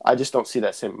 I just don't see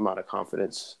that same amount of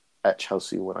confidence at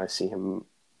Chelsea when I see him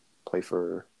play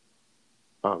for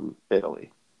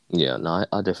Italy. Yeah, no,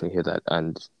 I definitely hear that,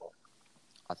 and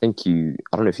I don't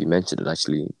know if you mentioned it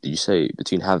actually. Did you say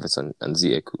between Havertz and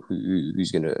Ziyech,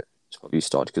 who's gonna probably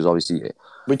start? Because obviously,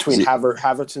 Between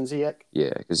Havertz and Ziyech?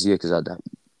 yeah, because Ziyech has had that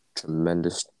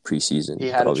tremendous preseason. He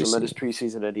had a tremendous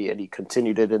preseason, and he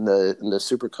continued it in the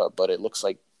Super Cup. But it looks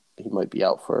like he might be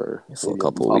out for a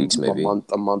couple of weeks, maybe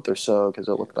a month or so, because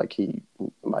it looked like he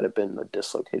might have been a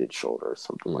dislocated shoulder or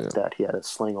something like that. He had a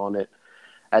sling on it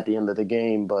at the end of the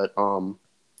game, but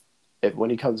when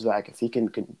he comes back, if he can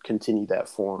continue that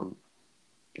form,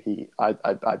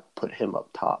 I put him up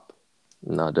top.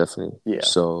 No, definitely. Yeah.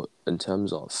 So, in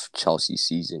terms of Chelsea's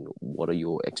season, what are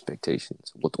your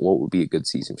expectations? What would be a good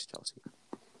season for Chelsea?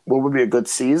 What would be a good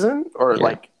season? Or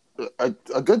like a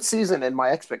good season, and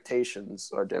my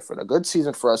expectations are different. A good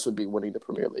season for us would be winning the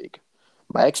Premier League.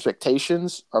 My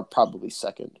expectations are probably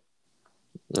second.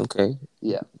 Okay.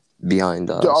 Yeah. Behind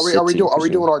are we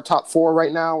doing our top four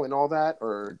right now and all that,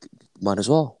 or might as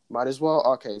well?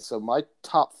 Okay, so my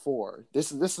top four.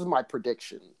 This is my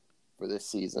prediction for this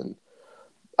season.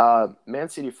 Man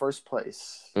City first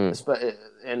place, and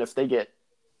if they get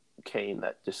Kane,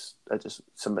 that just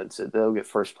cements it. They'll get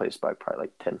first place by probably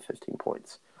like 10, 15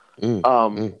 points.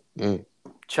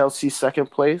 Chelsea second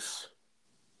place.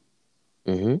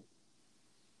 Mm-hmm.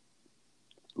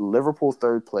 Liverpool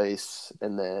third place,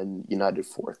 and then United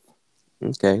fourth.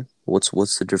 Okay,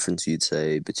 what's the difference you'd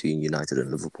say between United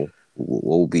and Liverpool? What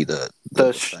will be the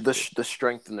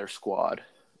strength in their squad?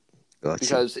 Gotcha.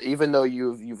 Because even though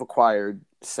you've acquired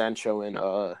Sancho and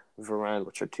Varane,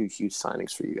 which are two huge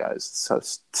signings for you guys, so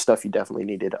stuff you definitely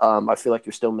needed. I feel like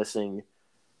you're still missing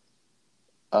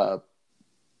a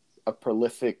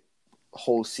prolific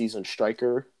whole season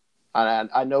striker.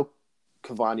 I know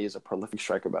Cavani is a prolific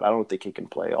striker, but I don't think he can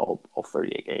play all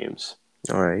 38 games.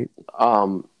 All right.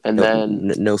 And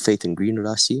then no faith in Greenwood,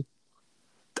 I see.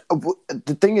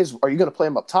 The thing is, are you going to play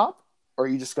him up top, or are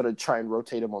you just going to try and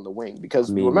rotate him on the wing?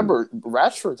 Because remember,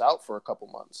 Rashford's out for a couple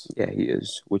months. Yeah, he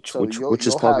is, which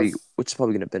is probably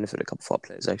going to benefit a couple of our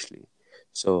players actually.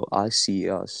 So I see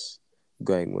us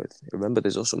going with. Remember,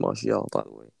 there's also Martial, by the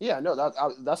way. Yeah, no,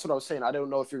 that's what I was saying. I don't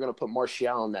know if you're going to put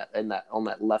Martial on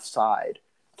that left side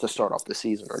to start off the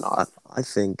season or not. I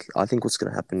think what's going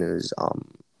to happen is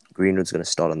Greenwood's going to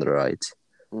start on the right,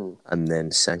 and then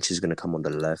Sanchez is going to come on the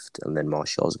left, and then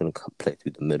Martial is going to play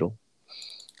through the middle,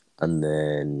 and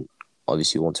then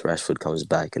obviously once Rashford comes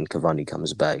back and Cavani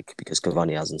comes back, because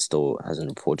Cavani hasn't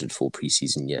reported full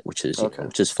preseason yet, which is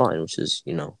fine, which is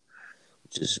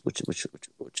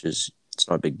it's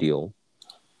not a big deal.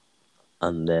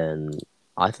 And then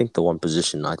I think the one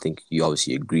position I think you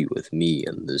obviously agree with me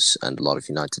and a lot of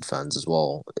United fans as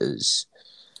well is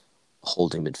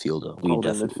holding midfielder. We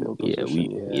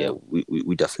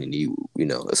definitely knew.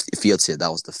 If you had said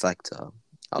that was the factor,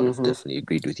 I would have definitely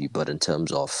agreed with you. But in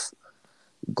terms of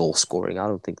goal scoring, I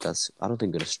don't think we're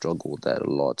gonna struggle with that a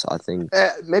lot. I think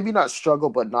maybe not struggle,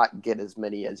 but not get as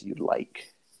many as you'd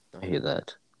like. I hear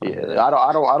that.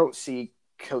 I don't see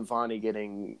Cavani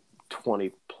getting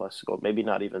 20 plus goals. Maybe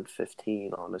not even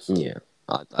 15. Honestly. Yeah,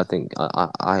 I think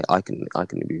I can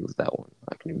agree with that one.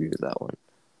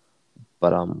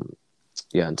 But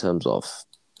in terms of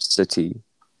City,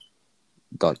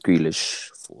 got Grealish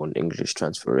for an English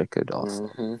transfer record of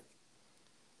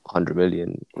 100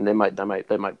 million. And they might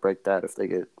break that if they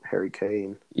get Harry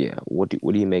Kane. Yeah. What do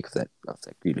you make of that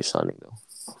Grealish signing though?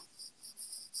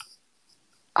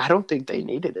 I don't think they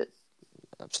needed it.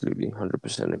 Absolutely,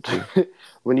 100% agree.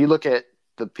 When you look at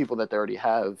the people that they already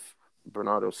have,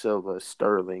 Bernardo Silva,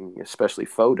 Sterling, especially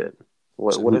Foden.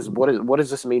 What does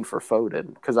this mean for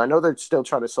Foden? Because I know they're still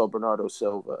trying to sell Bernardo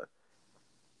Silva,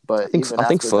 But even I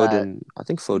think after that,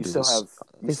 you still Foden's have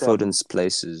I think Foden's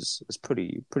place is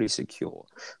pretty secure.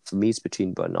 For me, it's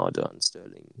between Bernardo and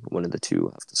Sterling. One of the two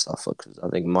have to suffer because I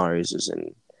think Mahrez is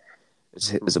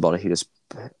about to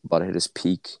hit his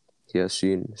peak here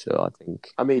soon. So I think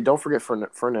I mean, don't forget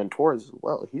Fernan Torres as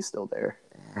well. He's still there.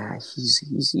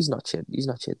 he's not yet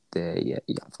there yet.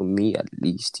 Yeah, for me at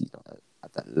least, he's not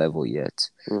at that level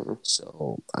yet. Mm-hmm.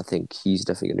 So I think he's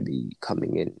definitely going to be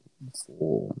coming in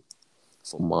for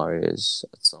Mahrez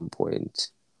at some point.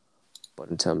 But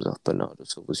in terms of Bernardo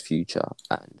Silva's future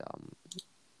and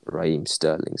Raheem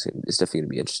Sterling, so it's definitely going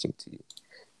to be interesting to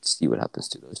see what happens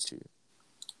to those two.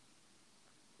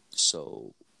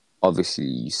 So obviously,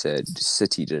 you said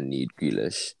City didn't need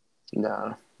Grealish.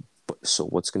 Nah. But so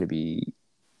what's going to be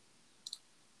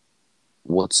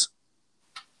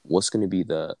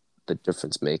the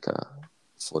difference maker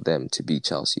for them to beat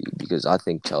Chelsea? Because I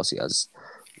think Chelsea has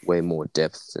way more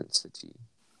depth than City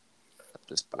at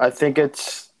this point. I think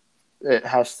it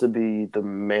has to be the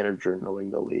manager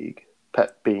knowing the league.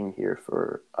 Pep being here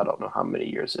for I don't know how many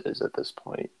years it is at this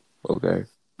point. Okay.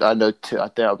 I know.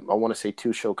 I want to say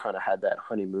Tuchel kind of had that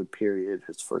honeymoon period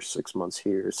his first 6 months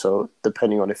here. So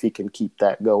depending on if he can keep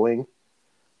that going,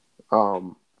 I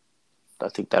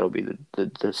think that'll be the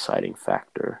deciding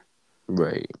factor.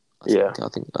 Right. I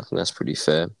think that's pretty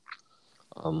fair.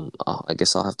 I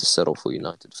guess I'll have to settle for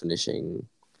United finishing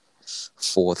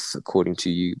fourth according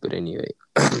to you. But anyway,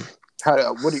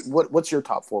 what's your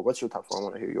top four? What's your top four? I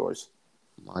want to hear yours.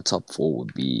 My top four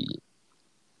would be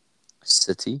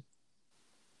City,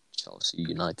 Chelsea,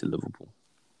 United, Liverpool.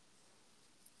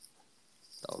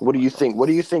 What do you think? What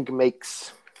do you think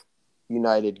makes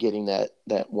United getting that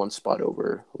one spot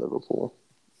over Liverpool?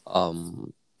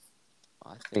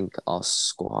 I think our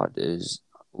squad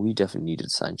we definitely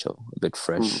needed Sancho, a bit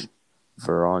fresh.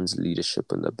 Varane's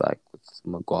leadership in the back with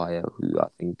Maguire, who I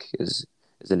think is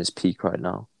in his peak right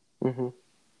now. Mm-hmm.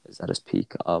 Is at his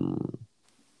peak.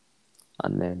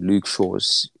 And then Luke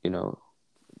Shaw's,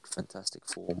 fantastic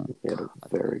form. He had a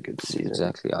very good season.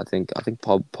 Exactly. I think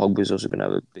Pogba's also going to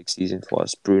have a big season for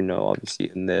us. Bruno,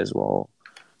 obviously, in there as well.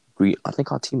 I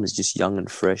think our team is just young and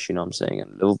fresh, you know what I'm saying?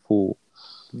 And Liverpool...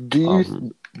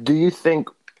 Do you think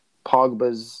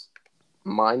Pogba's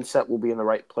mindset will be in the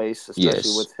right place,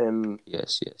 especially with him?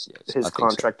 Yes. His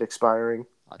contract expiring.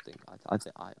 I think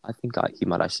he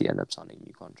might actually end up signing a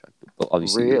new contract, but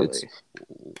obviously,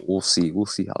 we'll see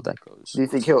how that goes. Do you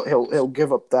think he'll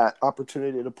give up that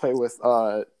opportunity to play with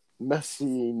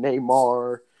Messi,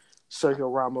 Neymar, Sergio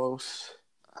Ramos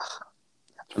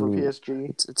from PSG?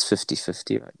 It's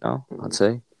 50-50 right now, I'd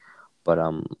say, but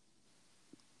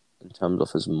in terms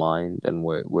of his mind and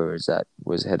where his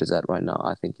head is at right now,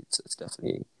 I think it's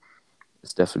definitely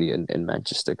in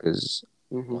Manchester because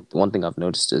one thing I've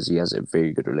noticed is he has a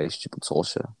very good relationship with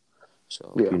Solskjaer.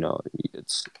 So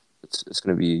it's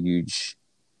going to be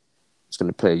it's going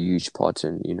to play a huge part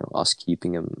in us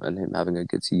keeping him and him having a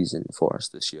good season for us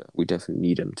this year. We definitely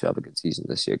need him to have a good season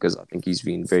this year because I think he's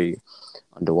been very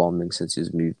underwhelming since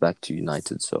he's moved back to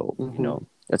United. So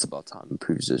it's about time he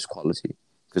proves his quality.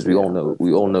 Because we all know his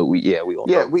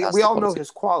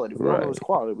quality. We all know his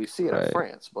quality. We see it in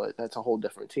France, but that's a whole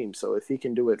different team. So if he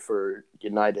can do it for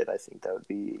United, I think that would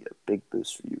be a big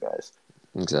boost for you guys.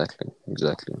 Exactly.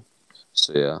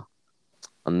 So yeah,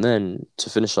 and then to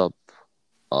finish up,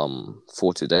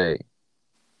 for today,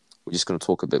 we're just going to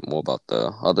talk a bit more about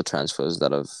the other transfers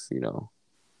that have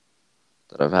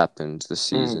happened this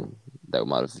season that we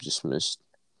might have just missed.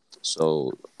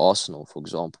 So Arsenal, for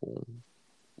example,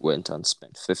 went and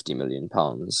spent £50 million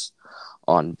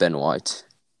on Ben White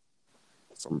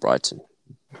from Brighton.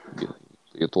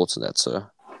 Your thoughts on that, sir?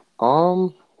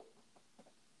 I'm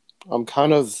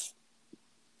kind of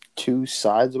two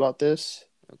sides about this.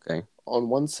 Okay. On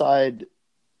one side,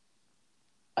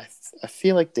 I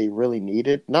feel like they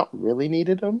not really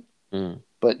needed him,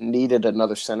 but needed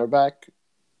another center back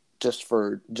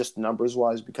just numbers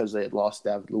wise because they had lost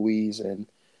David Luiz, and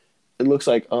it looks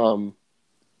like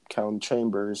Callum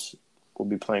Chambers will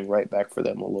be playing right back for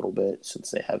them a little bit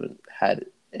since they haven't had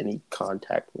any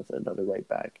contact with another right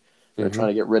back. They're trying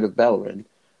to get rid of Bellerin.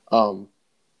 But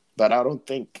I don't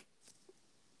think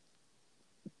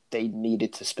they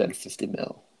needed to spend 50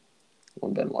 mil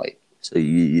on Ben White. So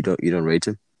you don't rate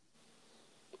him?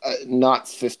 Not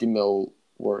 50 mil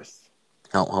worth.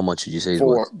 How much did you say he's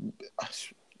worth?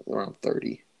 Around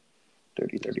 30,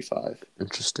 35.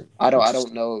 Interesting. I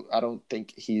don't know. I don't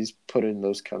think he's put in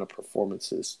those kind of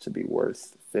performances to be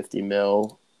worth 50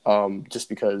 mil. Just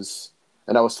because,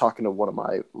 and I was talking to one of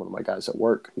my guys at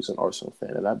work who's an Arsenal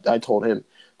fan, and I told him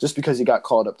just because he got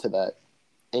called up to that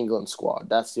England squad,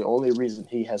 that's the only reason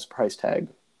he has price tag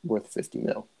worth 50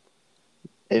 mil.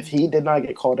 If he did not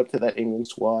get called up to that England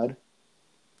squad,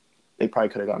 they probably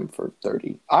could have got him for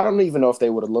 30. I don't even know if they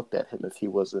would have looked at him if he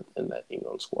wasn't in that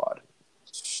England squad,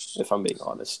 if I'm being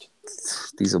honest.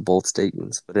 These are bold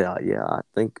statements, but yeah, I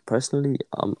think personally,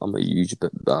 I'm a huge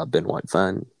Ben White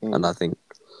fan, and I think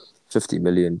 £50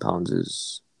 million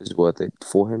is worth it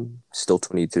for him. Still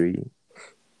 23,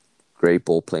 great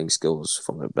ball playing skills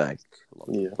from the back, a lot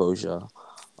of composure.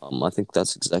 I think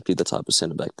that's exactly the type of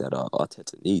centre back that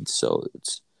Arteta needs. So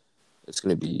it's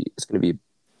gonna be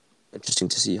interesting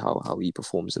to see how he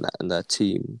performs in that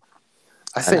team.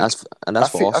 I think, as for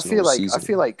Arsenal season, I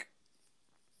feel like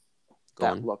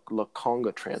that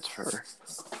Lokonga transfer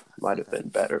might have been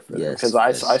better for them because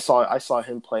I saw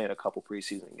him play in a couple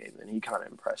preseason games and he kind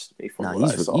of impressed me from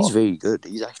what I saw. He's very good.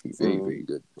 He's actually very very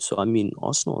good. So I mean,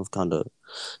 Arsenal have kind of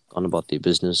gone about their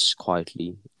business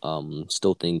quietly.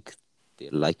 Still think they're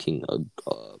lacking a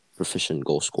proficient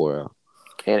goal scorer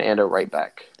and a right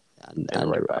back. And a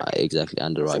right back. Exactly,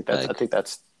 and a right back. I think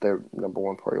that's their number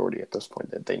one priority at this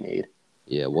point that they need.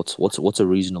 Yeah, what's a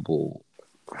reasonable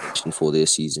prediction for their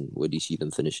season? Where do you see them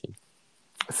finishing?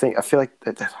 I feel like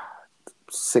 6th,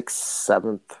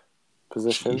 7th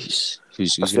position.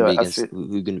 Who's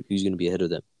gonna be ahead of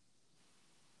them?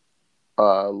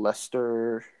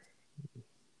 Leicester.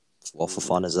 Well,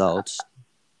 Fofana's out.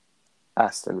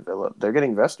 Aston Villa. They're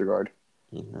getting Vestergaard.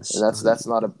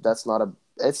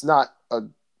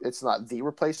 It's not the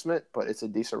replacement, but it's a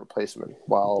decent replacement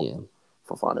while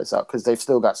Fofana is out because they've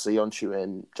still got Soyuncu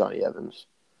and Johnny Evans.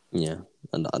 Yeah,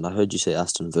 and I heard you say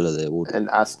Aston Villa there. And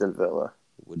Aston Villa.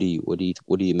 What do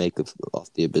you make of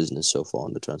their business so far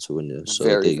in the transfer window? So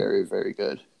very, very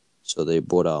good. So they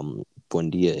brought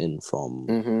Buendia in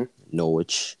from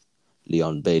Norwich,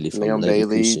 Leon Bailey from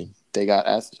Leverkusen. They got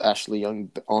Ashley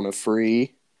Young on a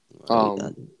free.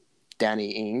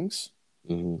 Danny Ings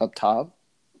up top.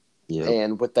 Yeah.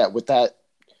 And with that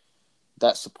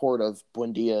support of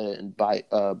Buendia and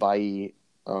Bailly,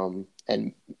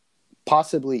 and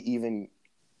possibly even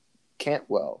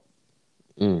Cantwell.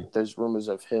 There's rumors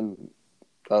of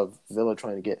Villa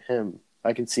trying to get him.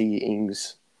 I can see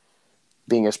Ings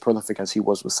being as prolific as he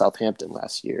was with Southampton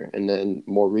last year, and then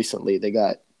more recently they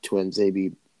got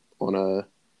Tuanzebe on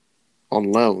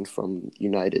loan from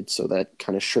United, so that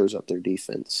kind of shores up their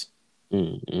defense.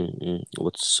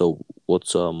 What's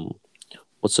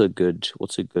a good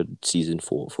season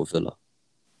for Villa?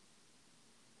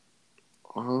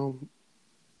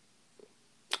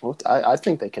 I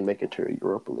think they can make it to a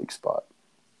Europa League spot.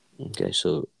 Okay,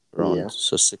 so around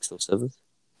 6th or 7th?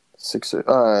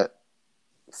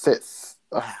 5th.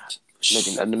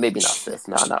 Maybe not 5th.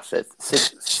 No, not 5th.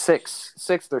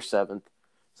 6th or 7th.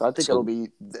 So I think it'll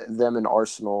be them and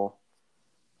Arsenal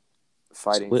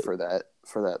fighting for that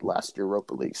last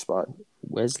Europa League spot.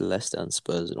 Where's Leicester and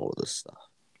Spurs and all of this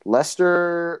stuff?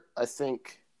 Leicester, I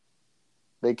think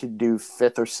they could do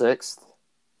 5th or 6th.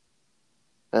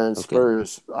 And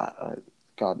Spurs,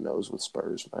 God knows with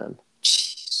Spurs, man.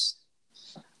 Jeez.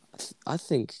 I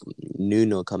think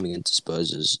Nuno coming into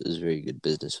Spurs is very good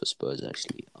business for Spurs,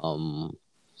 actually.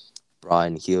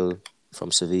 Bryan Gil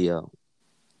from Sevilla,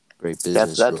 great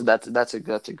business. That's a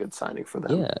good signing for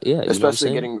them. Yeah.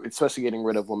 Especially getting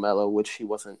rid of Lamela, which he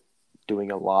wasn't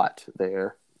doing a lot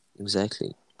there.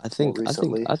 Exactly. I think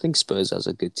Spurs has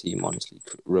a good team, honestly.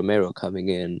 Romero coming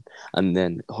in, and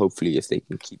then hopefully if they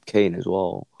can keep Kane as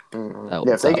well.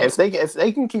 If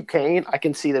they can keep Kane, I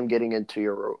can see them getting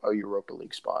into a Europa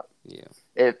League spot. Yeah.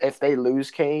 If they lose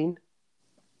Kane,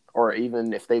 or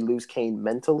even if they lose Kane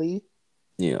mentally,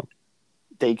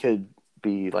 they could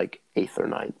be like 8th or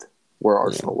 9th, where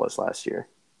Arsenal was last year.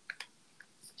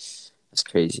 That's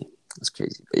crazy.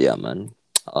 But yeah, man.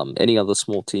 Any other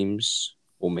small teams,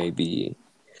 or maybe,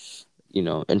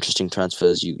 interesting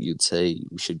transfers you'd say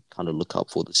we should kind of look out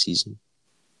for this season?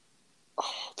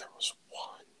 Oh, there was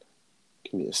one.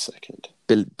 Give me a second.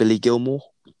 Billy Gilmore?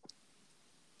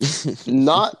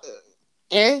 Not.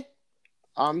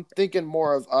 I'm thinking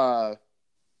more of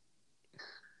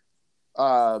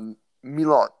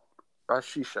Milot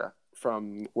Rashica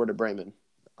from Werder Bremen.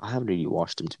 I haven't really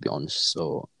watched him, to be honest.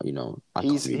 So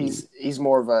he's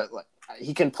more of a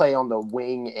he can play on the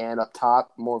wing and up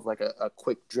top. More of like a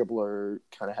quick dribbler.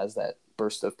 Kind of has that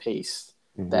burst of pace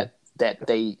that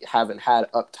they haven't had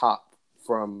up top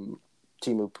from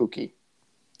Timu Pukki.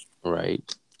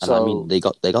 Right, and so, I mean they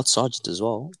got Sargent as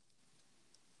well.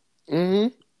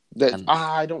 I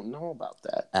don't know about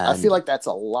that. I feel like that's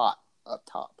a lot up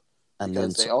top. And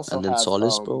then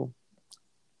Solis, bro.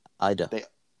 Ida.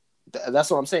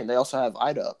 That's what I'm saying. They also have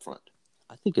Ida up front.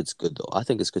 I think it's good though. I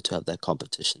think it's good to have that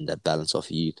competition, that balance of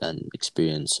youth and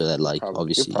experience, so that like You're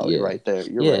obviously, probably right there.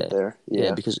 You're right yeah, there. yeah,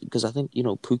 Yeah. because I think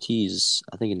Pookie is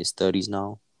I think in his 30s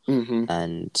now, Mm-hmm.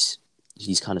 and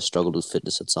he's kind of struggled with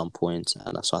fitness at some point,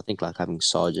 and so I think like having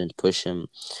Sargent push him,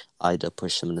 Ida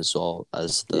push him as well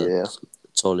as the Yeah.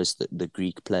 Solis, the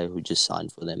Greek player who just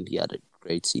signed for them. He had a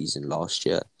great season last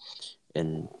year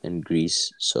in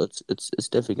Greece, so it's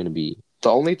definitely going to be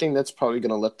The only thing that's probably going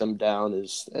to let them down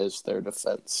is their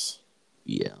defense.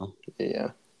 yeah.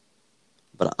 Yeah.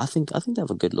 But I think they have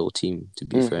a good little team, to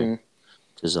be fair. Mm-hmm.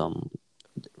 Because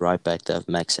right back they have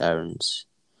Max Aarons.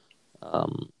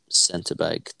 Centre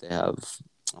back they have,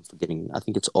 I'm forgetting. I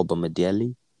think it's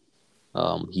Obamadieli.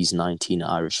 He's 19,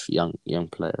 Irish young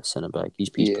player, centre back. He's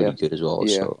Yeah. pretty good as well.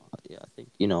 Yeah. So yeah, I think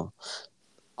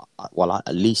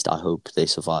at least I hope they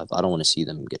survive. I don't want to see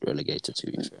them get relegated. To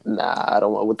be fair. Nah, I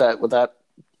don't want with that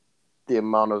the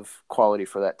amount of quality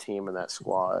for that team and that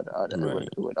squad. I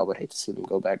would hate to see them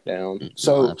go back down. No,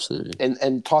 So, absolutely.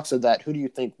 and talks of that, who do you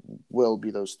think will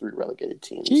be those 3 relegated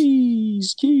teams?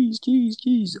 Jeez.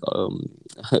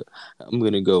 I'm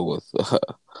gonna go with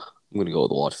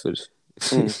Watford.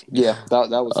 Yeah, that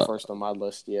was first on my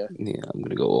list. Yeah. Yeah, I'm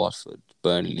gonna go Watford,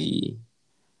 Burnley.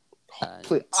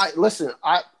 Please,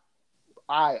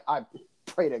 I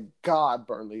pray to God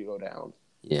Burnley go down.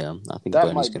 Yeah, I think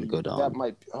Burnley's gonna go down. That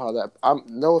might.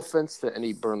 No offense to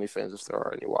any Burnley fans if there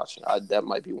are any watching. That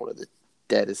might be one of the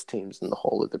deadest teams in the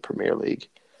whole of the Premier League.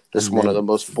 It's one of the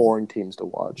most boring teams to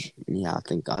watch. Yeah, I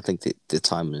think the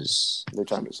time is. Their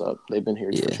time is up. They've been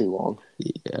here for too long.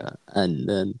 Yeah, and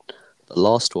then the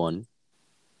last one.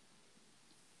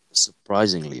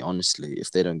 Surprisingly, honestly,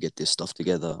 if they don't get their stuff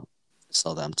together,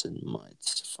 Southampton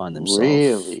might find themselves.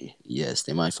 Really? Yes,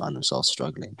 they might find themselves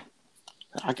struggling.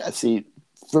 I see.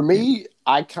 For me,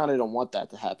 I kind of don't want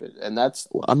that to happen, and that's.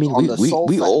 Well, I mean, that's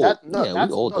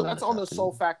on the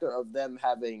sole factor of them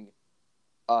having,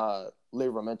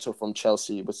 Livramento from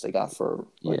Chelsea, which they got for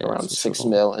around 6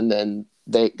 mil, and then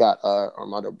they got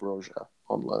Armando Broja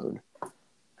on loan,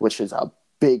 which is a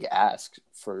big ask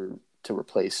to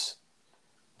replace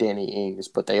Danny Ings,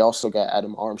 but they also got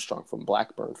Adam Armstrong from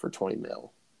Blackburn for 20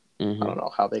 mil. Mm-hmm. I don't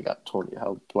know how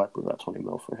Blackburn got 20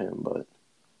 mil for him, but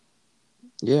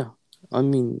yeah, I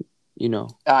mean,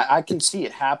 I can see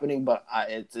it happening, but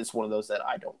it's one of those that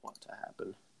I don't want to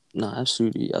happen. No,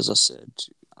 absolutely. As I said,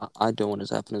 I don't want it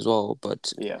to happen as well.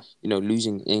 But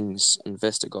losing Ings and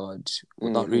Vestergaard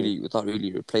without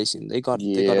really replacing, they got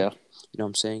you know what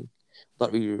I'm saying.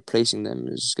 Without really replacing them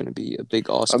is going to be a big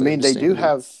ask. I mean, they do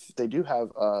have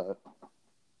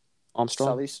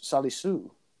Armstrong, Salisu.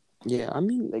 Yeah, I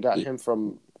mean they got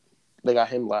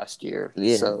him last year.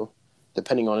 Yeah. So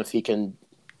depending on if he can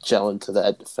gel into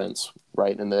that defense,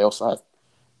 right, and they also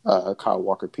have Kyle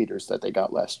Walker-Peters that they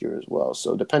got last year as well.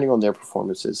 So depending on their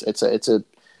performances, it's a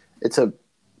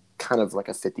kind of like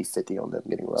a 50-50 on them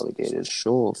getting relegated.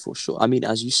 For sure. I mean,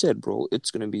 as you said, bro,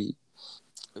 it's going to be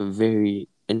a very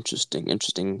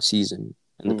interesting season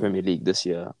in the Premier League this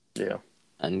year. Yeah.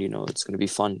 And, it's going to be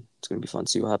fun. It's going to be fun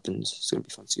to see what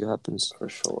happens. For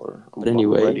sure. But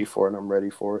anyway, I'm ready for it. I'm ready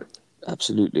for it.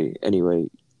 Absolutely. Anyway,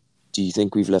 do you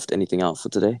think we've left anything out for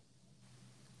today?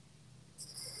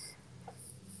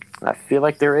 I feel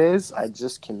like there is. I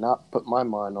just cannot put my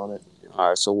mind on it. All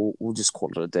right, so we'll just call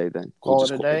it a day then. Call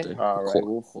it a day? All right,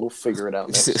 we'll figure it out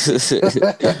next week.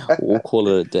 We'll call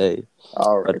it a day.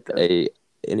 All right. But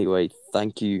anyway,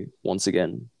 thank you once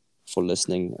again for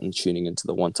listening and tuning into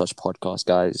the One Touch Podcast,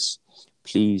 guys.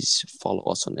 Please follow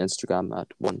us on Instagram at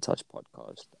One Touch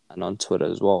Podcast and on Twitter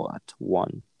as well at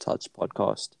One Touch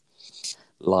Podcast.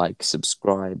 Like,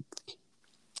 subscribe,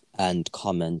 and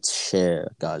comment,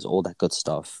 share, guys, all that good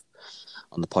stuff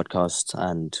on the podcast,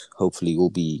 and hopefully we'll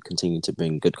be continuing to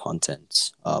bring good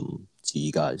content to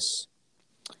you guys.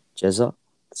 Jezza,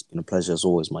 it's been a pleasure as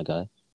always, my guy.